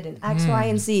do it. And X, Y,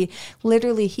 and Z.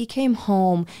 Literally, he came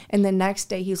home and the next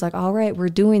day he was like, all right, we're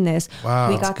doing this. Wow,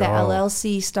 we got the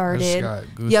LLC started.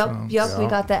 Yep. We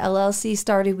got the LLC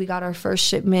started. We got our first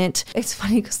shipment. It's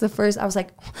funny because the first, I was like,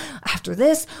 after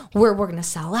this, we're going to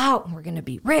sell out and we're going to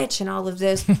be rich and all of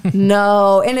this.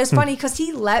 No. And it's funny because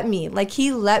he let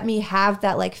me have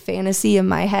that like fantasy in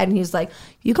my head. And he was like,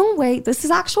 you gonna wait, this is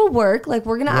actual work. Like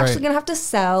we're gonna actually gonna have to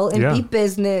sell and be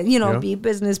business, be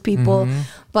business people.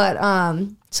 But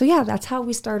so yeah, that's how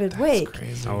we started Wake.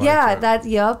 Crazy.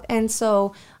 And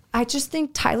so I just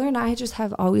think Tyler and I just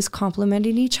have always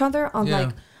complimented each other on like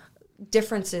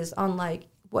differences on like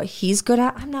what he's good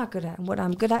at, I'm not good at, and what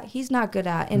I'm good at, he's not good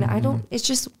at. And I don't, it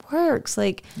just works.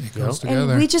 Like, it goes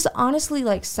together. And we just honestly,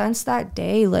 like, since that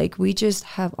day, like, we just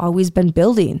have always been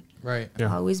building. Right.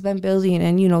 Yeah. Always been building.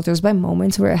 And, there's been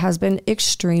moments where it has been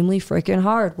extremely freaking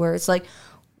hard, where it's like,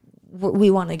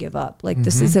 we want to give up. Like,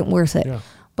 this isn't worth it. Yeah.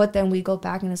 But then we go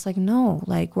back and it's like, no,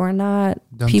 like we're not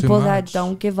people that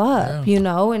don't give up,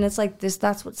 and it's like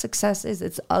that's what success is.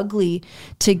 It's ugly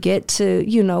to get to,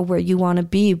 where you want to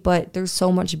be, but there's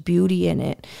so much beauty in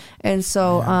it. And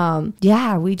so,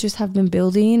 we just have been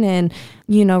building. And,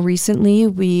 recently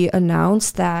we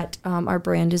announced that our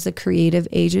brand is a creative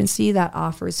agency that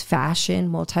offers fashion,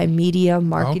 multimedia,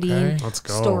 marketing,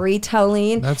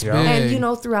 storytelling. That's big.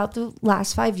 And, throughout the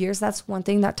last 5 years, that's one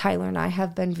thing that Tyler and I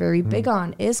have been very big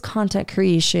on is content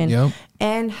creation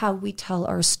and how we tell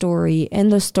our story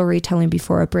and the storytelling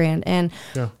before a brand. And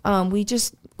we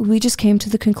just came to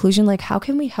the conclusion, like, how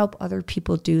can we help other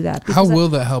people do that? Because how will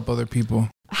that help other people?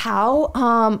 How?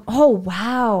 You put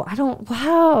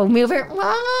me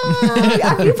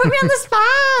on the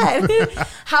spot.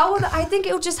 How? I think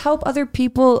it will just help other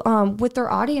people with their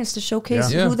audience to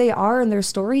showcase who they are and their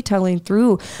storytelling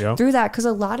through that. Because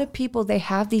a lot of people, they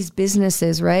have these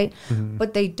businesses, right?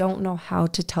 But they don't know how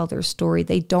to tell their story.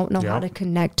 They don't know how to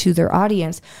connect to their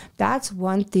audience. That's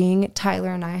one thing Tyler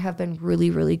and I have been really,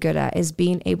 really good at, is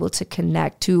being able to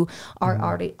connect to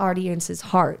our audience's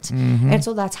heart. And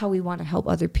so that's how we want to help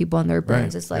other people on their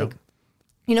brands. It's like,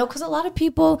 because a lot of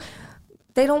people,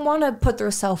 they don't want to put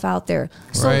themselves out there.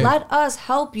 So let us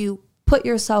help you put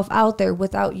yourself out there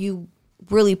without you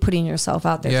really putting yourself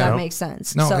out there. If that makes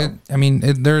sense. No,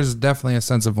 there's definitely a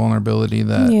sense of vulnerability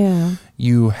that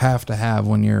you have to have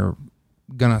when you're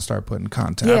gonna start putting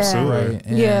content. Absolutely. Right?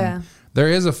 And there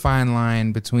is a fine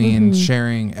line between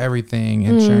sharing everything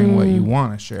and sharing what you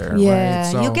want to share. Yeah,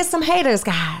 right? So you'll get some haters,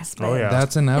 guys.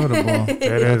 That's inevitable.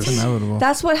 That's inevitable.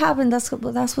 That's what happened. That's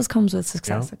what comes with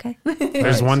success. Okay.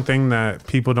 There's one thing that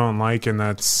people don't like, and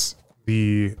that's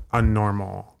the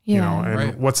unnormal.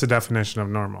 And what's the definition of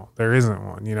normal? There isn't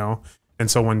one. And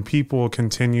so when people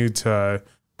continue to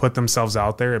put themselves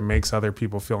out there, it makes other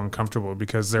people feel uncomfortable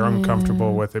because they're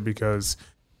uncomfortable with it because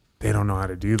they don't know how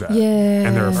to do that.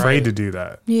 And they're afraid to do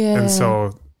that. And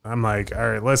so I'm like, all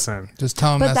right, listen. Just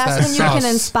tell them but that's when sauce. You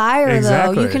can inspire,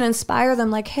 though. You can inspire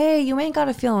them like, hey, you ain't got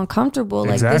to feel uncomfortable.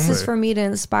 Like, this is for me to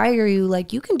inspire you.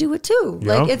 Like, you can do it too.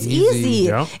 Like, it's easy.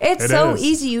 It's so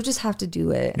easy. You just have to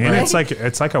do it. And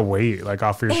it's like a weight like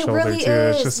off your shoulder, really too.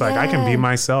 Is. It's just like, I can be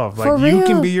myself. Like, you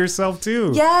can be yourself,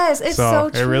 too. Yes, it's so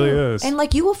true. It really is. And,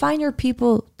 like, you will find your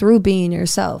people through being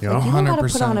yourself. Like, you don't got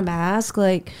to put on a mask.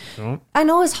 Like, I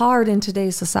know it's hard in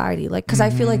today's society. Like, because I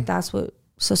feel like that's what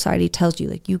society tells you,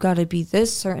 like, you got to be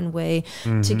this certain way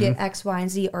to get X, Y,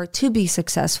 and Z or to be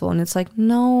successful. And it's like,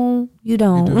 no, you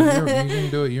don't. You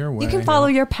can do it your way. You can follow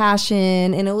your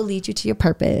passion and it will lead you to your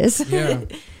purpose.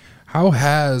 How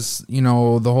has, the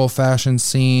whole fashion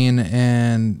scene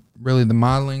and really the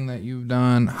modeling that you've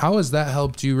done, how has that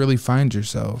helped you really find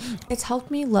yourself? It's helped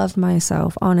me love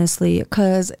myself, honestly,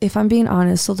 because if I'm being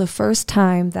honest, so the first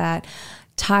time that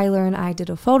Tyler and I did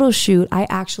a photo shoot, I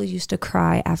actually used to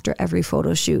cry after every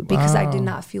photo shoot because I did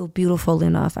not feel beautiful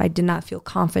enough. I did not feel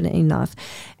confident enough.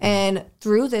 And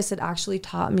through this, it actually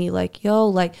taught me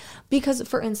because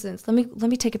for instance, let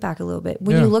me take it back a little bit.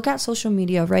 When you look at social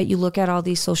media, right, you look at all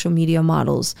these social media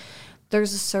models,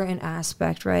 there's a certain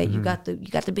aspect, right? You got the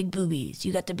big boobies,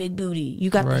 you got the big booty,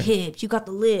 you got the hips, you got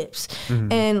the lips.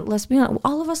 And let's be honest,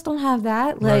 all of us don't have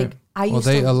that. Like, I used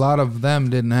a to. lot of them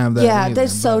didn't have that. Yeah, either,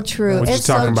 that's so true. What you It's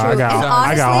talking so about? true. I And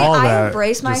honestly, got all I that.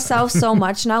 embrace myself so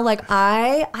much now. Like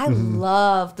I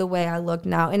love the way I look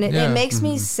now, and it makes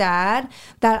me sad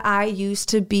that I used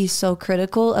to be so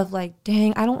critical of like,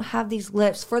 dang, I don't have these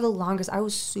lips. For the longest, I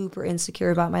was super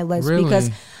insecure about my lips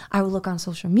because I would look on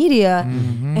social media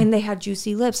and they had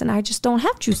juicy lips, and I just don't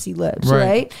have juicy lips,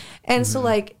 right? And so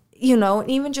like, you know,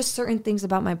 even just certain things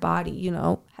about my body, you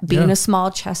know, being a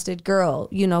small chested girl,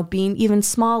 you know, being even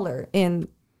smaller in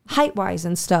height wise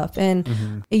and stuff. And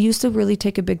it used to really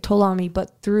take a big toll on me.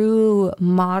 But through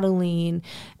modeling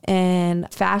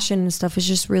and fashion and stuff, it's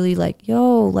just really like,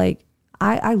 yo, like,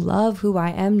 I love who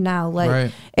I am now.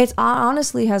 Like it's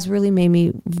honestly has really made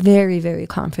me very, very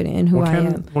confident in who I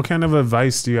am. What kind of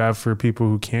advice do you have for people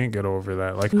who can't get over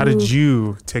that? Like, how did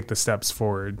you take the steps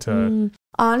forward to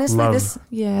honestly love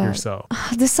yourself?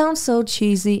 This sounds so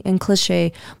cheesy and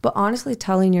cliche, but honestly,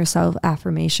 telling yourself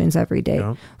affirmations every day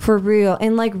for real,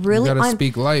 and like really you gotta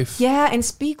speak life. Yeah, and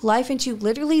speak life, and you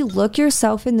literally look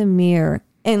yourself in the mirror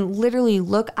and literally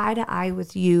look eye to eye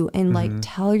with you and like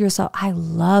tell yourself, I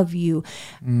love you.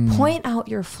 Point out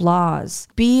your flaws.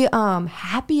 Be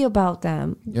happy about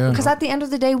them. Because at the end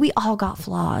of the day, we all got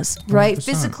flaws, right? 100%.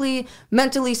 Physically,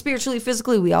 mentally, spiritually,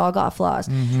 physically, we all got flaws.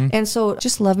 And so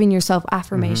just loving yourself,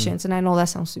 affirmations. And I know that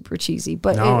sounds super cheesy,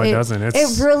 but no, it doesn't.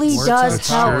 It really does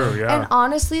help. True, And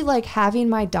honestly, like having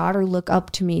my daughter look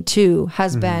up to me too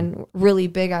has been really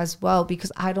big as well,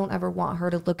 because I don't ever want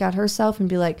her to look at herself and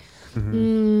be like,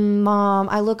 Mom,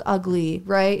 I look ugly,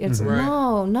 right? It's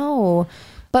no.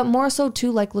 But more so too,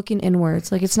 like looking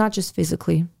inwards. Like it's not just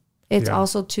physically. It's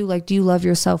also too like, do you love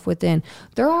yourself within?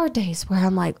 There are days where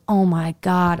I'm like, oh my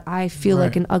God, I feel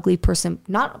like an ugly person.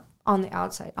 Not on the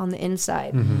outside, on the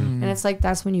inside. And it's like,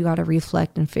 that's when you got to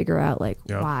reflect and figure out like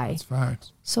why. That's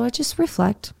facts. So I just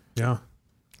reflect. Yeah.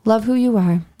 Love who you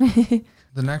are. The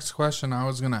next question I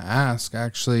was going to ask,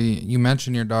 actually, you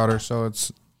mentioned your daughter, so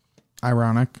it's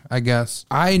ironic, I guess.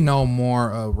 I know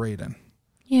more of Raiden.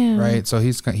 Yeah. Right? So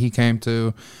he came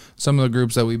to some of the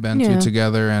groups that we've been to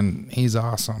together, and he's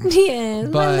awesome. Yeah,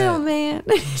 but my little man.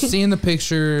 seeing the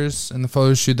pictures and the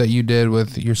photo shoot that you did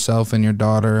with yourself and your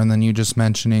daughter, and then you just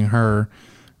mentioning her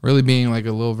really being like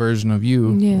a little version of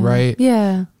you, right?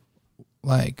 Yeah.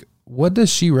 Like, what does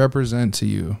she represent to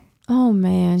you? Oh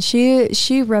man,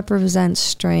 she represents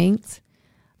strength,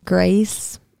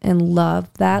 grace, and love.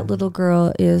 That little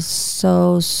girl is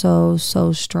so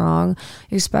strong,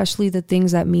 especially the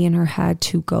things that me and her had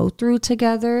to go through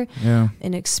together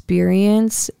and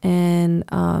experience. And,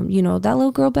 you know, that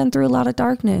little girl been through a lot of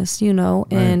darkness, you know,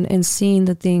 and seeing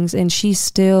the things, and she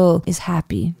still is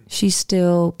happy. She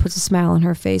still puts a smile on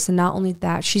her face. And not only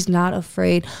that, she's not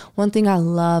afraid. One thing I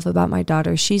love about my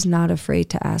daughter, she's not afraid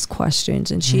to ask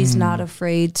questions, and she's not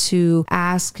afraid to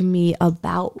ask me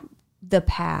about the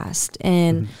past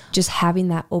and just having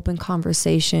that open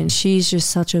conversation. She's just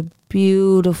such a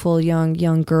beautiful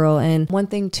young girl. And one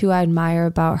thing too I admire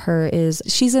about her is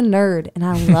she's a nerd, and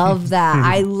I love that.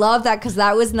 I love that because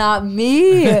that was not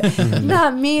me.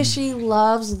 Not me. She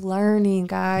loves learning,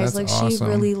 guys. That's like awesome.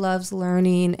 She really loves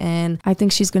learning, and I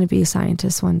think she's going to be a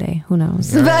scientist one day. Who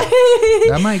knows?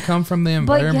 That might come from the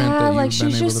environment. But yeah, that like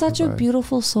she's just such a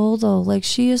beautiful soul though. Like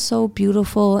she is so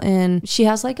beautiful, and she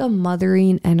has like a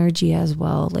mothering energy as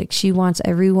well. Like she wants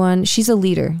everyone, she's a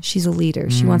leader. She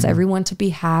wants everyone to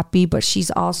be happy, but she's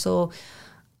also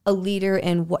a leader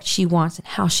in what she wants and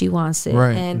how she wants it.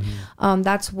 Right. And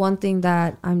that's one thing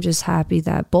that I'm just happy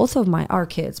that both of our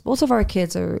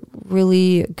kids are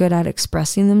really good at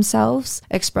expressing themselves,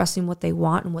 expressing what they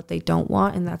want and what they don't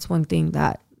want. And that's one thing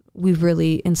that we've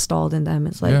really installed in them.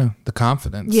 It's like the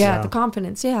confidence. The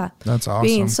confidence. Yeah. That's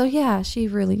awesome. So yeah, she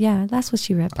really, that's what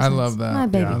she represents. I love that. My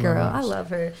baby girl. I love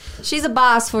her. She's a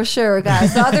boss for sure,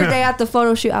 guys. The other day at the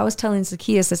photo shoot, I was telling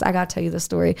Zacchaeus this. I got to tell you the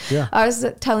story. Yeah. I was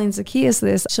telling Zacchaeus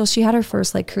this. So she had her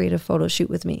first like creative photo shoot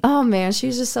with me. Oh man, she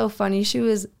was just so funny. She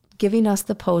was giving us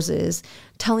the poses,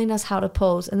 telling us how to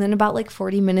pose. And then about like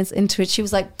 40 minutes into it, she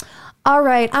was like, all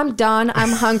right, I'm done. I'm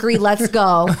hungry. Let's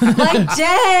go. Like,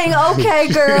 dang, okay,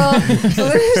 girl.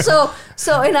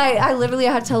 So, and I literally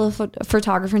had to tell a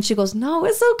photographer, and she goes, no,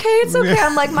 it's okay. It's okay.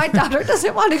 I'm like, my daughter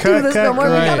doesn't want to do this no more.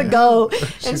 We gotta go.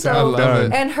 And so,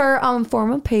 and her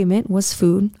form of payment was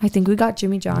food. I think we got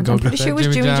Jimmy John's. I'm pretty sure it was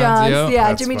Jimmy John's. Yep.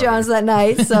 Yeah, Jimmy John's that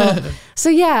night. So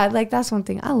yeah, like that's one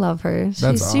thing. I love her.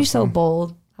 She's so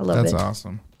bold. I love it. That's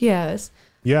awesome. Yes.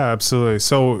 Yeah, absolutely.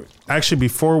 So actually,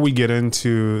 before we get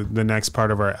into the next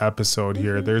part of our episode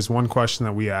here, there's one question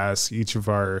that we ask each of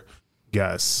our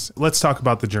guests. Let's talk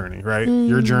about the journey, right?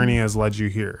 Your journey has led you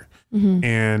here.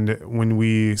 And when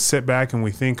we sit back and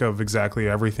we think of exactly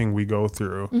everything we go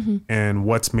through and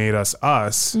what's made us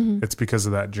us, it's because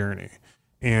of that journey.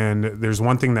 And there's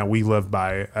one thing that we live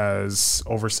by as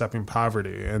Overstepping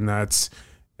Poverty, and that's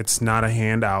it's not a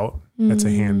handout, it's a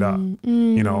hand up,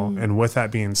 you know? And with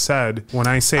that being said, when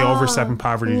I say overstepping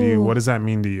poverty to you, what does that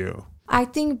mean to you? I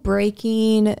think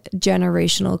breaking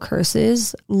generational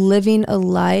curses, living a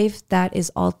life that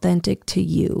is authentic to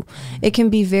you. It can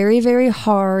be very, very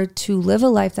hard to live a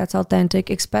life that's authentic,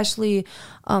 especially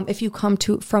if you come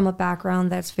from a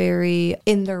background that's very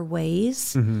in their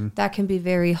ways. That can be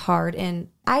very hard. And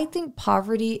I think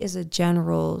poverty is a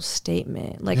general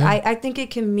statement. Like I think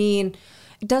it can mean,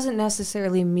 it doesn't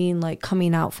necessarily mean like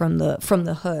coming out from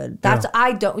the hood. That's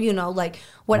I don't, you know, like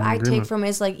what I take from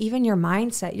is like even your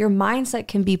mindset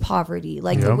can be poverty,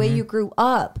 like the way you grew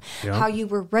up, how you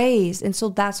were raised. And so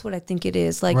that's what I think it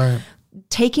is, like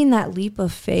taking that leap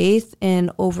of faith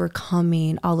and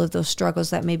overcoming all of those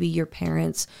struggles that maybe your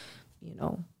parents, you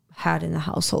know, had in the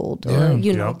household, or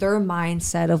you know, their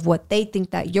mindset of what they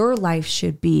think that your life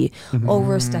should be,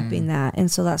 overstepping that. And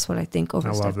so that's what I think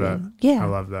overstepping. I love that. Yeah, I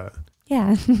love that.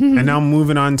 Yeah. And now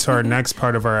moving on to our next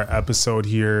part of our episode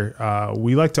here,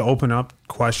 we like to open up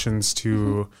questions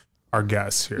to our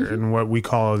guests here and what we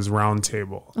call as round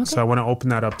table. So I want to open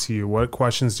that up to you. What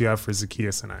questions do you have for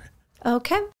Zacchaeus and I?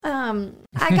 Okay. I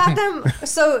got them.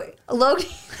 So Logan,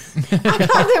 I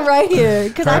got them right here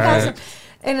because I got some.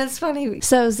 And it's funny.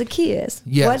 So Zacchaeus,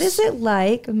 what is it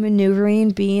like maneuvering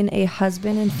being a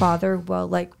husband and father while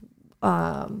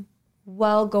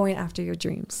going after your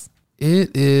dreams?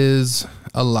 It is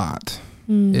a lot.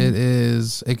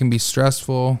 It can be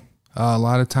stressful. A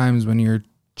lot of times when you're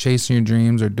chasing your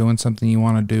dreams or doing something you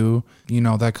want to do, you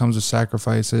know, that comes with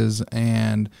sacrifices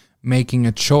and making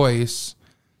a choice.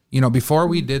 You know, before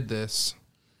we did this,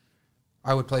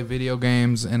 I would play video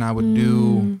games and I would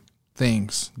do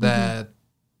things that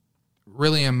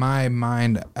really in my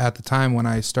mind at the time when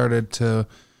I started to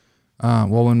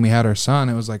when we had our son,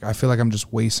 it was like, I feel like I'm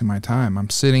just wasting my time. I'm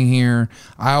sitting here.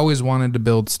 I always wanted to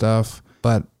build stuff,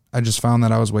 but I just found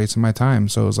that I was wasting my time.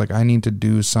 So it was like, I need to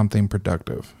do something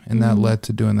productive. And that led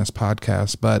to doing this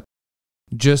podcast. But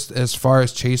just as far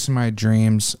as chasing my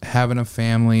dreams, having a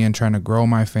family and trying to grow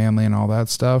my family and all that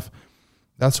stuff,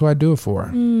 that's what I do it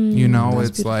for. You know,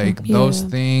 it's beautiful. Like those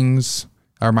things,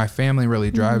 or my family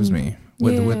really drives me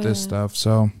with this stuff.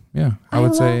 So yeah, I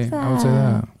would say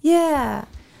that. Yeah.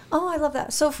 Oh, I love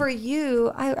that. So for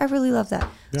you, I really love that.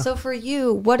 Yeah. So for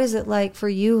you, what is it like for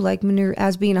you, like when you're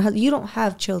as being a husband? You don't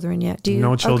have children yet, do you?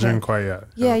 No children quite yet.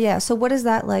 Yeah, yeah. So what is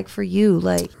that like for you?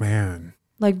 Like, man,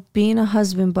 like being a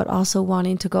husband, but also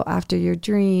wanting to go after your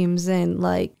dreams and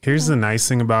like. Here's the nice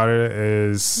thing about it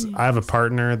is I have a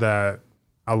partner that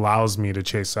allows me to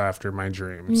chase after my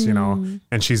dreams, you know,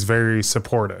 and she's very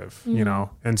supportive, you know,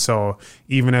 and so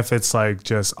even if it's like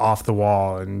just off the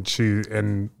wall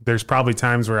and there's probably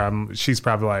times where she's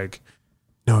probably like,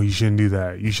 no, you shouldn't do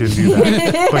that. You shouldn't do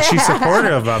that. But she's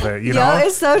supportive of it, you know?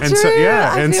 It's so and true. So,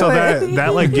 yeah. And so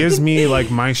that like gives me like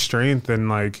my strength and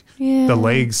like the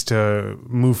legs to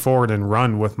move forward and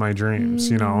run with my dreams,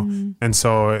 you know? And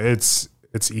so it's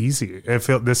easy.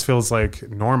 This feels like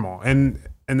normal. And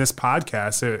this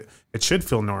podcast, it should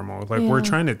feel normal. Like we're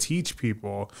trying to teach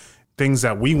people things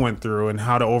that we went through and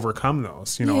how to overcome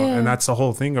those, you know, and that's the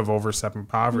whole thing of overstepping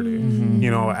poverty. You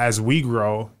know, as we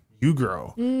grow, you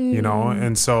grow, you know,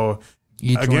 and so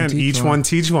each one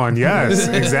teach one. Yes,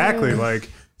 exactly. Like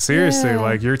seriously,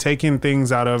 like you're taking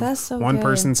things out of one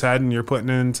person's head and you're putting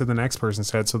it into the next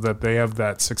person's head so that they have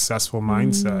that successful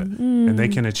mindset and they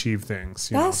can achieve things.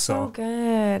 That's so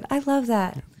good. I love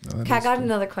that. Okay, I got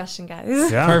another question,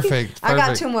 guys. Yeah. Perfect. I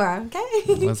got two more. Okay.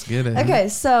 Let's get it. Okay,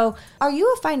 so are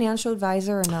you a financial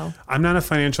advisor or no? I'm not a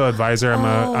financial advisor.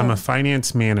 I'm a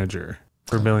finance manager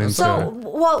for Billions.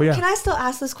 Can I still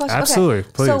ask this question? Absolutely, okay.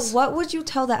 please. So what would you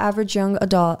tell the average young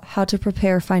adult how to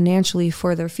prepare financially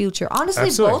for their future?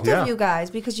 Honestly, both of you guys,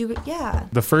 because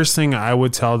the first thing I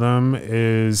would tell them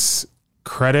is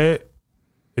credit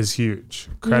is huge.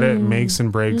 Credit makes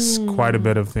and breaks quite a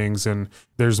bit of things. And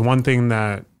there's one thing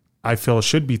that I feel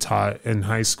should be taught in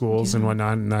high schools and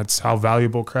whatnot, and that's how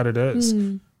valuable credit is.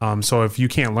 So if you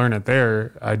can't learn it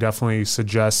there, I definitely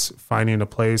suggest finding a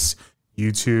place,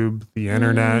 YouTube, the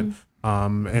internet,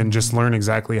 and just learn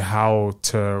exactly how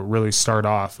to really start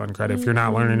off on credit. If you're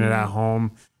not learning it at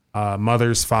home,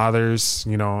 mothers, fathers,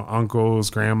 you know,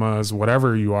 uncles, grandmas,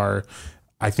 whatever you are,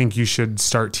 I think you should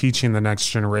start teaching the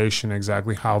next generation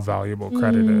exactly how valuable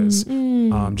credit is.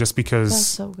 Just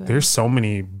because there's so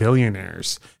many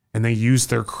billionaires and they use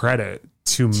their credit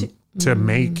to to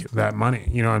make that money.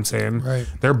 You know what I'm saying? Right.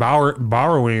 They're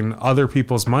borrowing other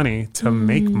people's money to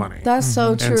make money. That's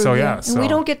so true. And so, and we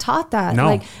don't get taught that. No,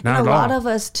 like, not and at a lot all. of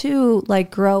us too,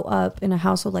 like grow up in a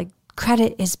household like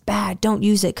credit is bad. Don't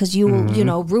use it because you will, you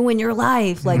know, ruin your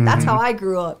life. Like that's how I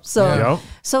grew up. So,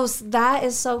 so that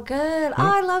is so good. Oh,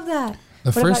 I love that.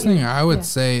 The first thing I would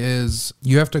say is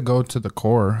you have to go to the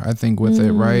core, I think, with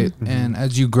it, right? And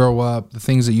as you grow up, the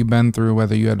things that you've been through,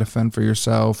 whether you had to fend for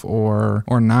yourself or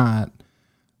not,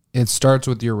 it starts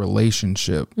with your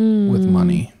relationship with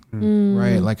money,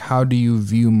 right? Like, how do you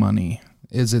view money?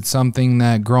 Is it something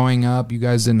that growing up you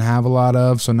guys didn't have a lot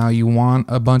of, so now you want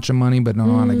a bunch of money but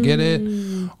don't want to get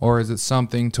it? Or is it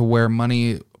something to where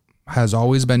money has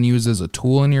always been used as a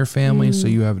tool in your family, so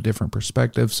you have a different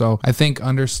perspective? So I think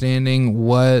understanding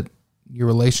what your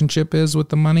relationship is with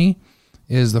the money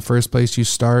is the first place you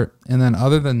start. And then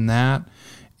other than that,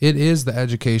 it is the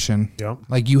education.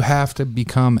 Like you have to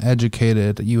become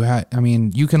educated. I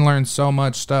mean, you can learn so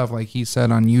much stuff, like he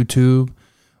said, on YouTube.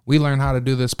 We learn how to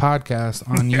do this podcast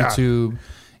on YouTube,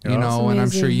 you know, and I'm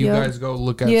sure you guys go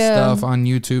look at stuff on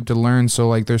YouTube to learn. So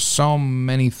like there's so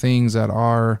many things that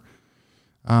are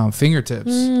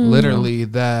fingertips, literally,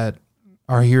 that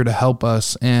are here to help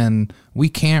us, and we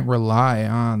can't rely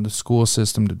on the school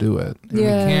system to do it. And we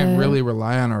can't really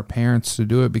rely on our parents to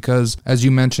do it because, as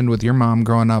you mentioned with your mom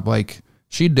growing up, like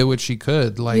she did what she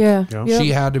could. Like she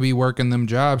had to be working them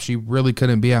jobs. She really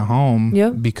couldn't be at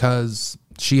home because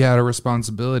she had a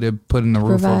responsibility to put in the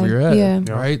roof over your head,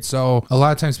 right? So a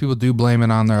lot of times people do blame it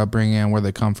on their upbringing and where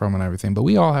they come from and everything, but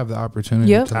we all have the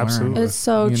opportunity to learn. It's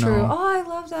so true. Know? Oh, I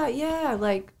love that. Yeah,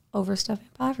 like overstepping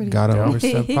poverty. Gotta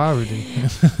overstep poverty.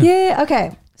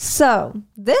 Okay. So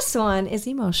this one is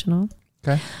emotional.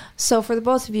 Okay. So for the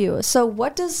both of you, so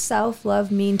what does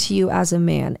self-love mean to you as a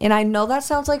man? And I know that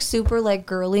sounds like super like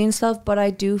girly and stuff, but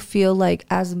I do feel like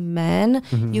as men,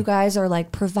 you guys are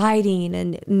like providing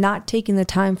and not taking the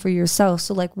time for yourself.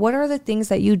 So like, what are the things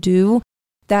that you do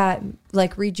that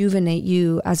like rejuvenate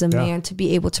you as a man to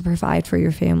be able to provide for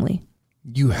your family?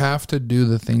 You have to do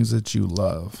the things that you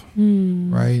love,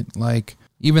 right? Like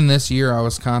even this year I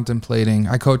was contemplating,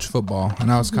 I coach football,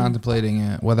 and I was contemplating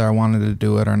it, whether I wanted to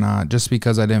do it or not, just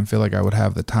because I didn't feel like I would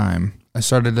have the time. I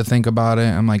started to think about it.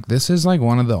 I'm like, this is like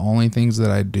one of the only things that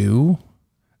I do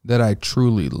that I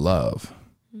truly love.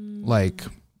 Like,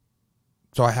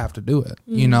 so I have to do it,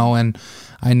 you know? And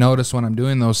I notice when I'm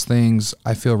doing those things,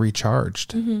 I feel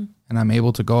recharged and I'm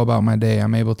able to go about my day.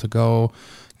 I'm able to go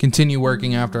continue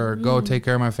working after, or go take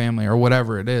care of my family or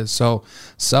whatever it is. So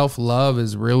self-love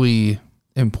is really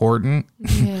important.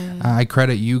 I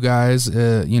credit you guys,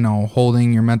 you know,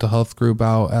 holding your mental health group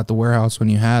out at the warehouse when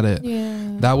you had it.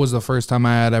 That was the first time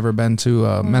I had ever been to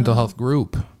a mental health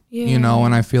group, you know,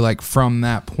 and I feel like from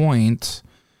that point,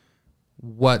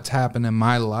 what's happened in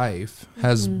my life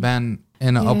has been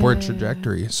in an upward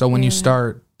trajectory. So when you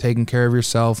start taking care of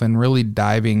yourself and really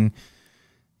diving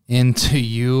into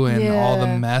you and all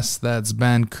the mess that's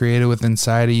been created with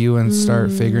inside of you and start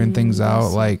figuring things out,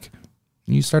 like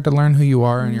you start to learn who you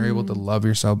are and you're able to love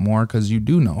yourself more because you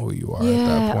do know who you are at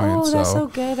that point. Oh, that's so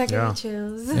good. That gave me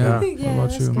chills. What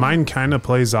about you? Mine kind of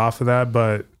plays off of that,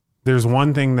 but there's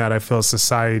one thing that I feel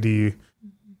society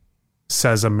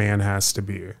says a man has to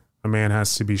be. A man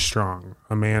has to be strong.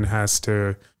 A man has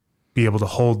to be able to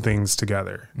hold things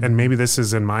together. And maybe this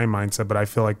is in my mindset, but I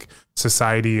feel like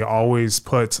society always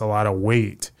puts a lot of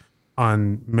weight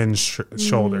on men's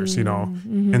shoulders, you know?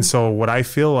 And so what I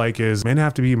feel like is men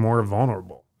have to be more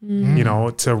vulnerable, you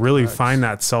know, to really find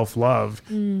that self-love,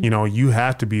 you know, you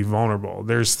have to be vulnerable.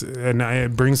 And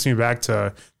it brings me back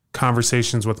to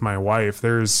conversations with my wife.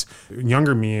 There's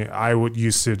younger me, I would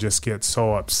used to just get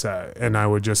so upset and I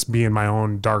would just be in my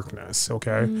own darkness.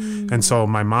 Okay. And so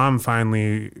my mom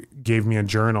finally gave me a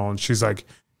journal and she's like,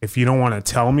 if you don't want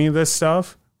to tell me this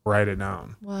stuff, write it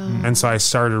down. And so I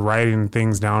started writing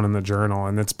things down in the journal,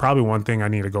 and it's probably one thing I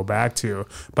need to go back to.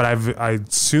 But I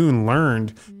soon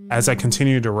learned as I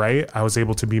continued to write, I was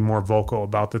able to be more vocal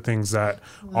about the things that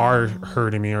are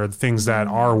hurting me or the things that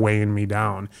are weighing me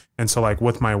down. And so like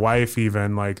with my wife,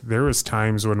 even like there was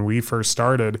times when we first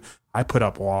started, I put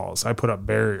up walls, I put up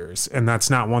barriers, and that's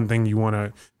not one thing you want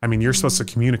to, I mean, you're supposed to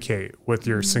communicate with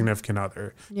your significant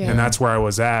other. And that's where I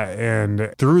was at.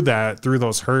 And through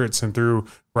those hurts and through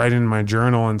writing my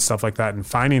journal and stuff like that and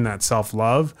finding that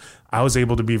self-love, I was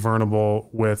able to be vulnerable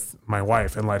with my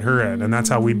wife and let her in. And that's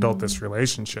how we built this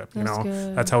relationship, you know,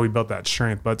 that's how we built that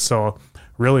strength. But so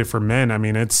really for men, I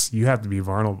mean, you have to be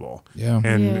vulnerable. Yeah.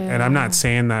 And I'm not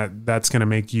saying that that's going to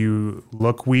make you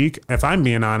look weak. If I'm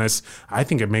being honest, I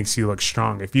think it makes you look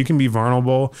strong. If you can be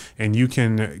vulnerable and you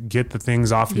can get the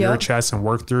things off of your chest and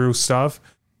work through stuff,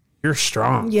 you're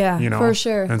strong. Yeah, you know? for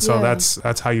sure. And so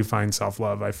that's how you find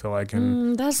self-love, I feel like,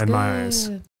 in my eyes.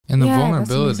 And the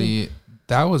vulnerability,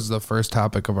 that was the first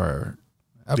topic of our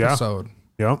episode.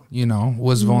 Yep. You know,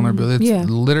 was vulnerability. It's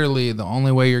literally the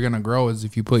only way you're going to grow is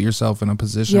if you put yourself in a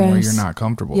position where you're not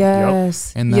comfortable.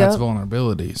 Yes. And that's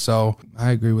vulnerability. So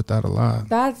I agree with that a lot.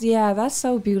 That's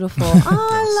so beautiful. Oh,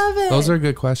 I love it. Those are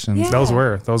good questions. Yeah. Those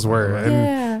were.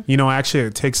 And, you know, actually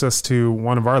it takes us to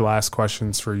one of our last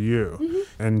questions for you.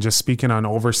 Mm-hmm. And just speaking on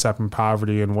overstepping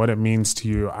poverty and what it means to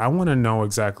you, I want to know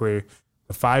exactly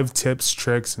the 5 tips,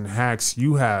 tricks, and hacks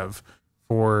you have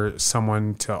for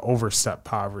someone to overstep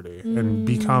poverty and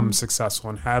become successful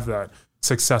and have that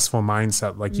successful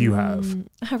mindset like you have.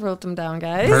 I wrote them down,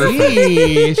 guys.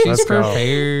 Hey, she's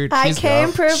prepared. I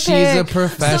came prepared. She's a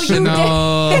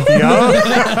professional.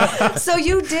 So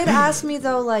you did ask me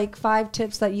though, like 5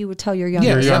 tips that you would tell your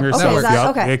younger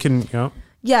self. Okay. It can.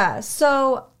 Yeah.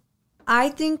 So I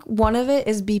think one of it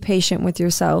is be patient with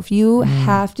yourself. You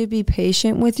have to be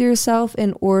patient with yourself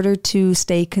in order to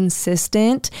stay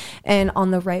consistent and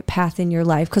on the right path in your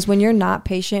life. Because when you're not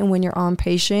patient and when you're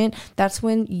impatient, that's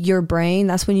when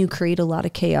that's when you create a lot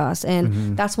of chaos.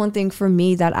 And that's one thing for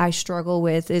me that I struggle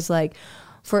with is like,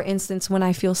 for instance, when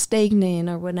I feel stagnant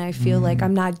or when I feel like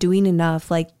I'm not doing enough,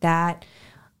 like that,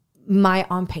 my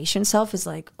impatient self is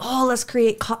like, oh, let's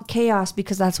create chaos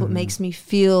because that's what makes me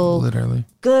feel literally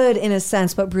good in a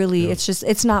sense, but really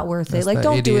it's not worth it. Like,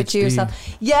 don't ADHD. Do it to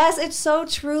yourself. Yes, it's so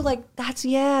true. Like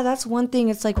that's one thing.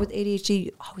 It's like with ADHD,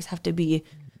 you always have to be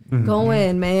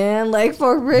going, man. Like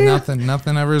for real.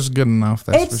 Nothing ever is good enough.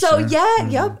 That's it's so sure.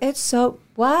 Yep. It's so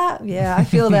what? Yeah, I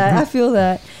feel that. I feel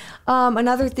that.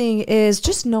 Another thing is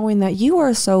just knowing that you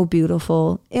are so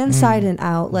beautiful inside and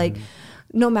out. Like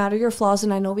no matter your flaws,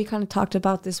 and I know we kind of talked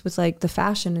about this with like the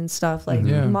fashion and stuff, like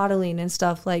modeling and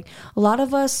stuff, like a lot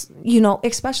of us, you know,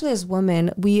 especially as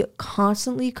women, we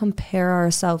constantly compare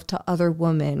ourselves to other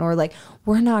women, or like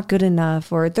we're not good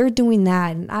enough, or they're doing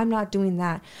that and I'm not doing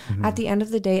that. At the end of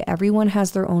the day, everyone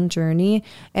has their own journey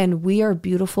and we are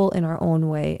beautiful in our own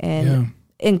way.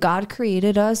 And God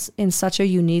created us in such a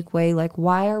unique way. Like,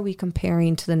 why are we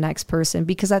comparing to the next person?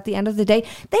 Because at the end of the day,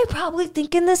 they're probably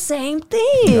thinking the same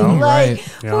thing.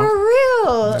 For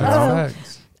real.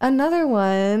 Another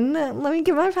one. Let me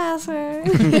get my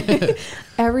password.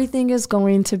 Everything is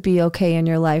going to be okay in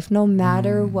your life. No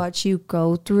matter what you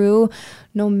go through,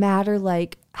 no matter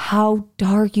like how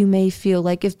dark you may feel.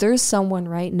 Like if there's someone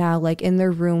right now, like in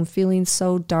their room feeling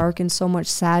so dark and so much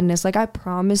sadness, like I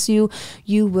promise you,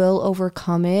 you will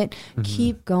overcome it.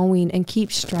 Keep going and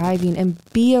keep striving and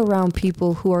be around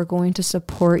people who are going to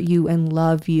support you and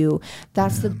love you.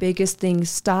 That's the biggest thing.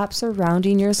 Stop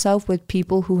surrounding yourself with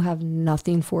people who have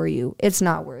nothing for you. It's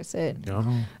not worth it.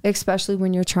 Especially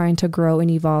when you're trying to grow and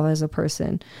evolve as a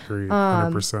person.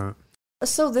 100%.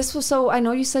 So I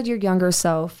know you said your younger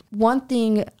self. One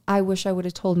thing I wish I would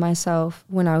have told myself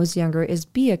when I was younger is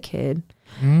be a kid.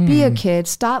 Be a kid.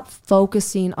 Stop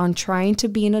focusing on trying to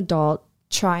be an adult,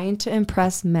 trying to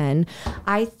impress men.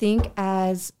 I think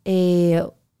as a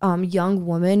young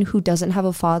woman who doesn't have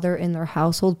a father in their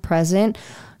household present,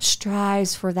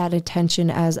 strives for that attention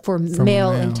from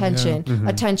male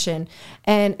attention,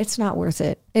 and it's not worth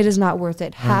it. It is not worth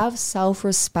it. Have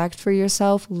self-respect for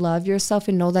yourself, love yourself,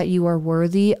 and know that you are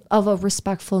worthy of a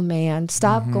respectful man.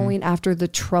 Stop going after the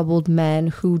troubled men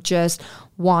who just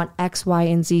want X, Y,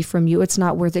 and Z from you. It's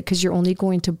not worth it because you're only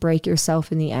going to break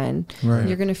yourself in the end.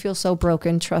 You're going to feel so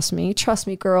broken. Trust me,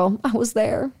 girl. I was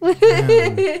there.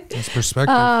 That's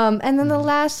perspective. And then the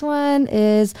last one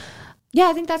is,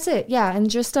 I think that's it. Yeah. And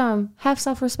just have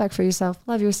self-respect for yourself.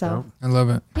 Love yourself. I love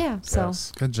it. Yeah. So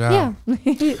good job.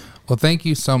 Yeah. Well, thank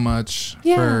you so much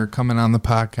for coming on the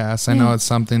podcast. I know it's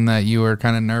something that you were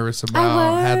kind of nervous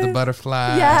about. Had the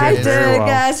butterfly. Yeah, I did,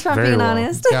 guys, from being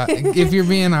honest. If you're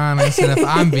being honest, and if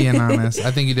I'm being honest,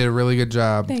 I think you did a really good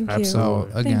job. Thank you. So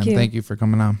again, thank you for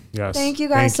coming on. Yes. Thank you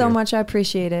guys so much. I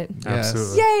appreciate it. Yes.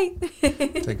 Absolutely.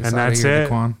 Yay. Take us And out that's of here, it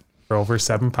Daquan. for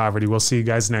Overstepping Poverty. We'll see you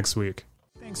guys next week.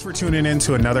 Thanks for tuning in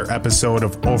to another episode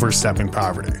of Overstepping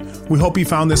Poverty. We hope you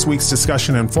found this week's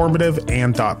discussion informative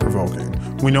and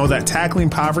thought-provoking. We know that tackling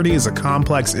poverty is a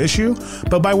complex issue,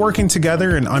 but by working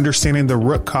together and understanding the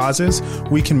root causes,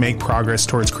 we can make progress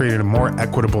towards creating a more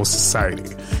equitable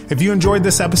society. If you enjoyed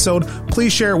this episode,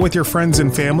 please share it with your friends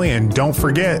and family, and don't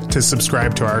forget to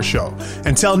subscribe to our show.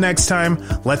 Until next time,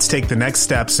 let's take the next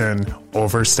steps in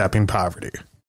Overstepping Poverty.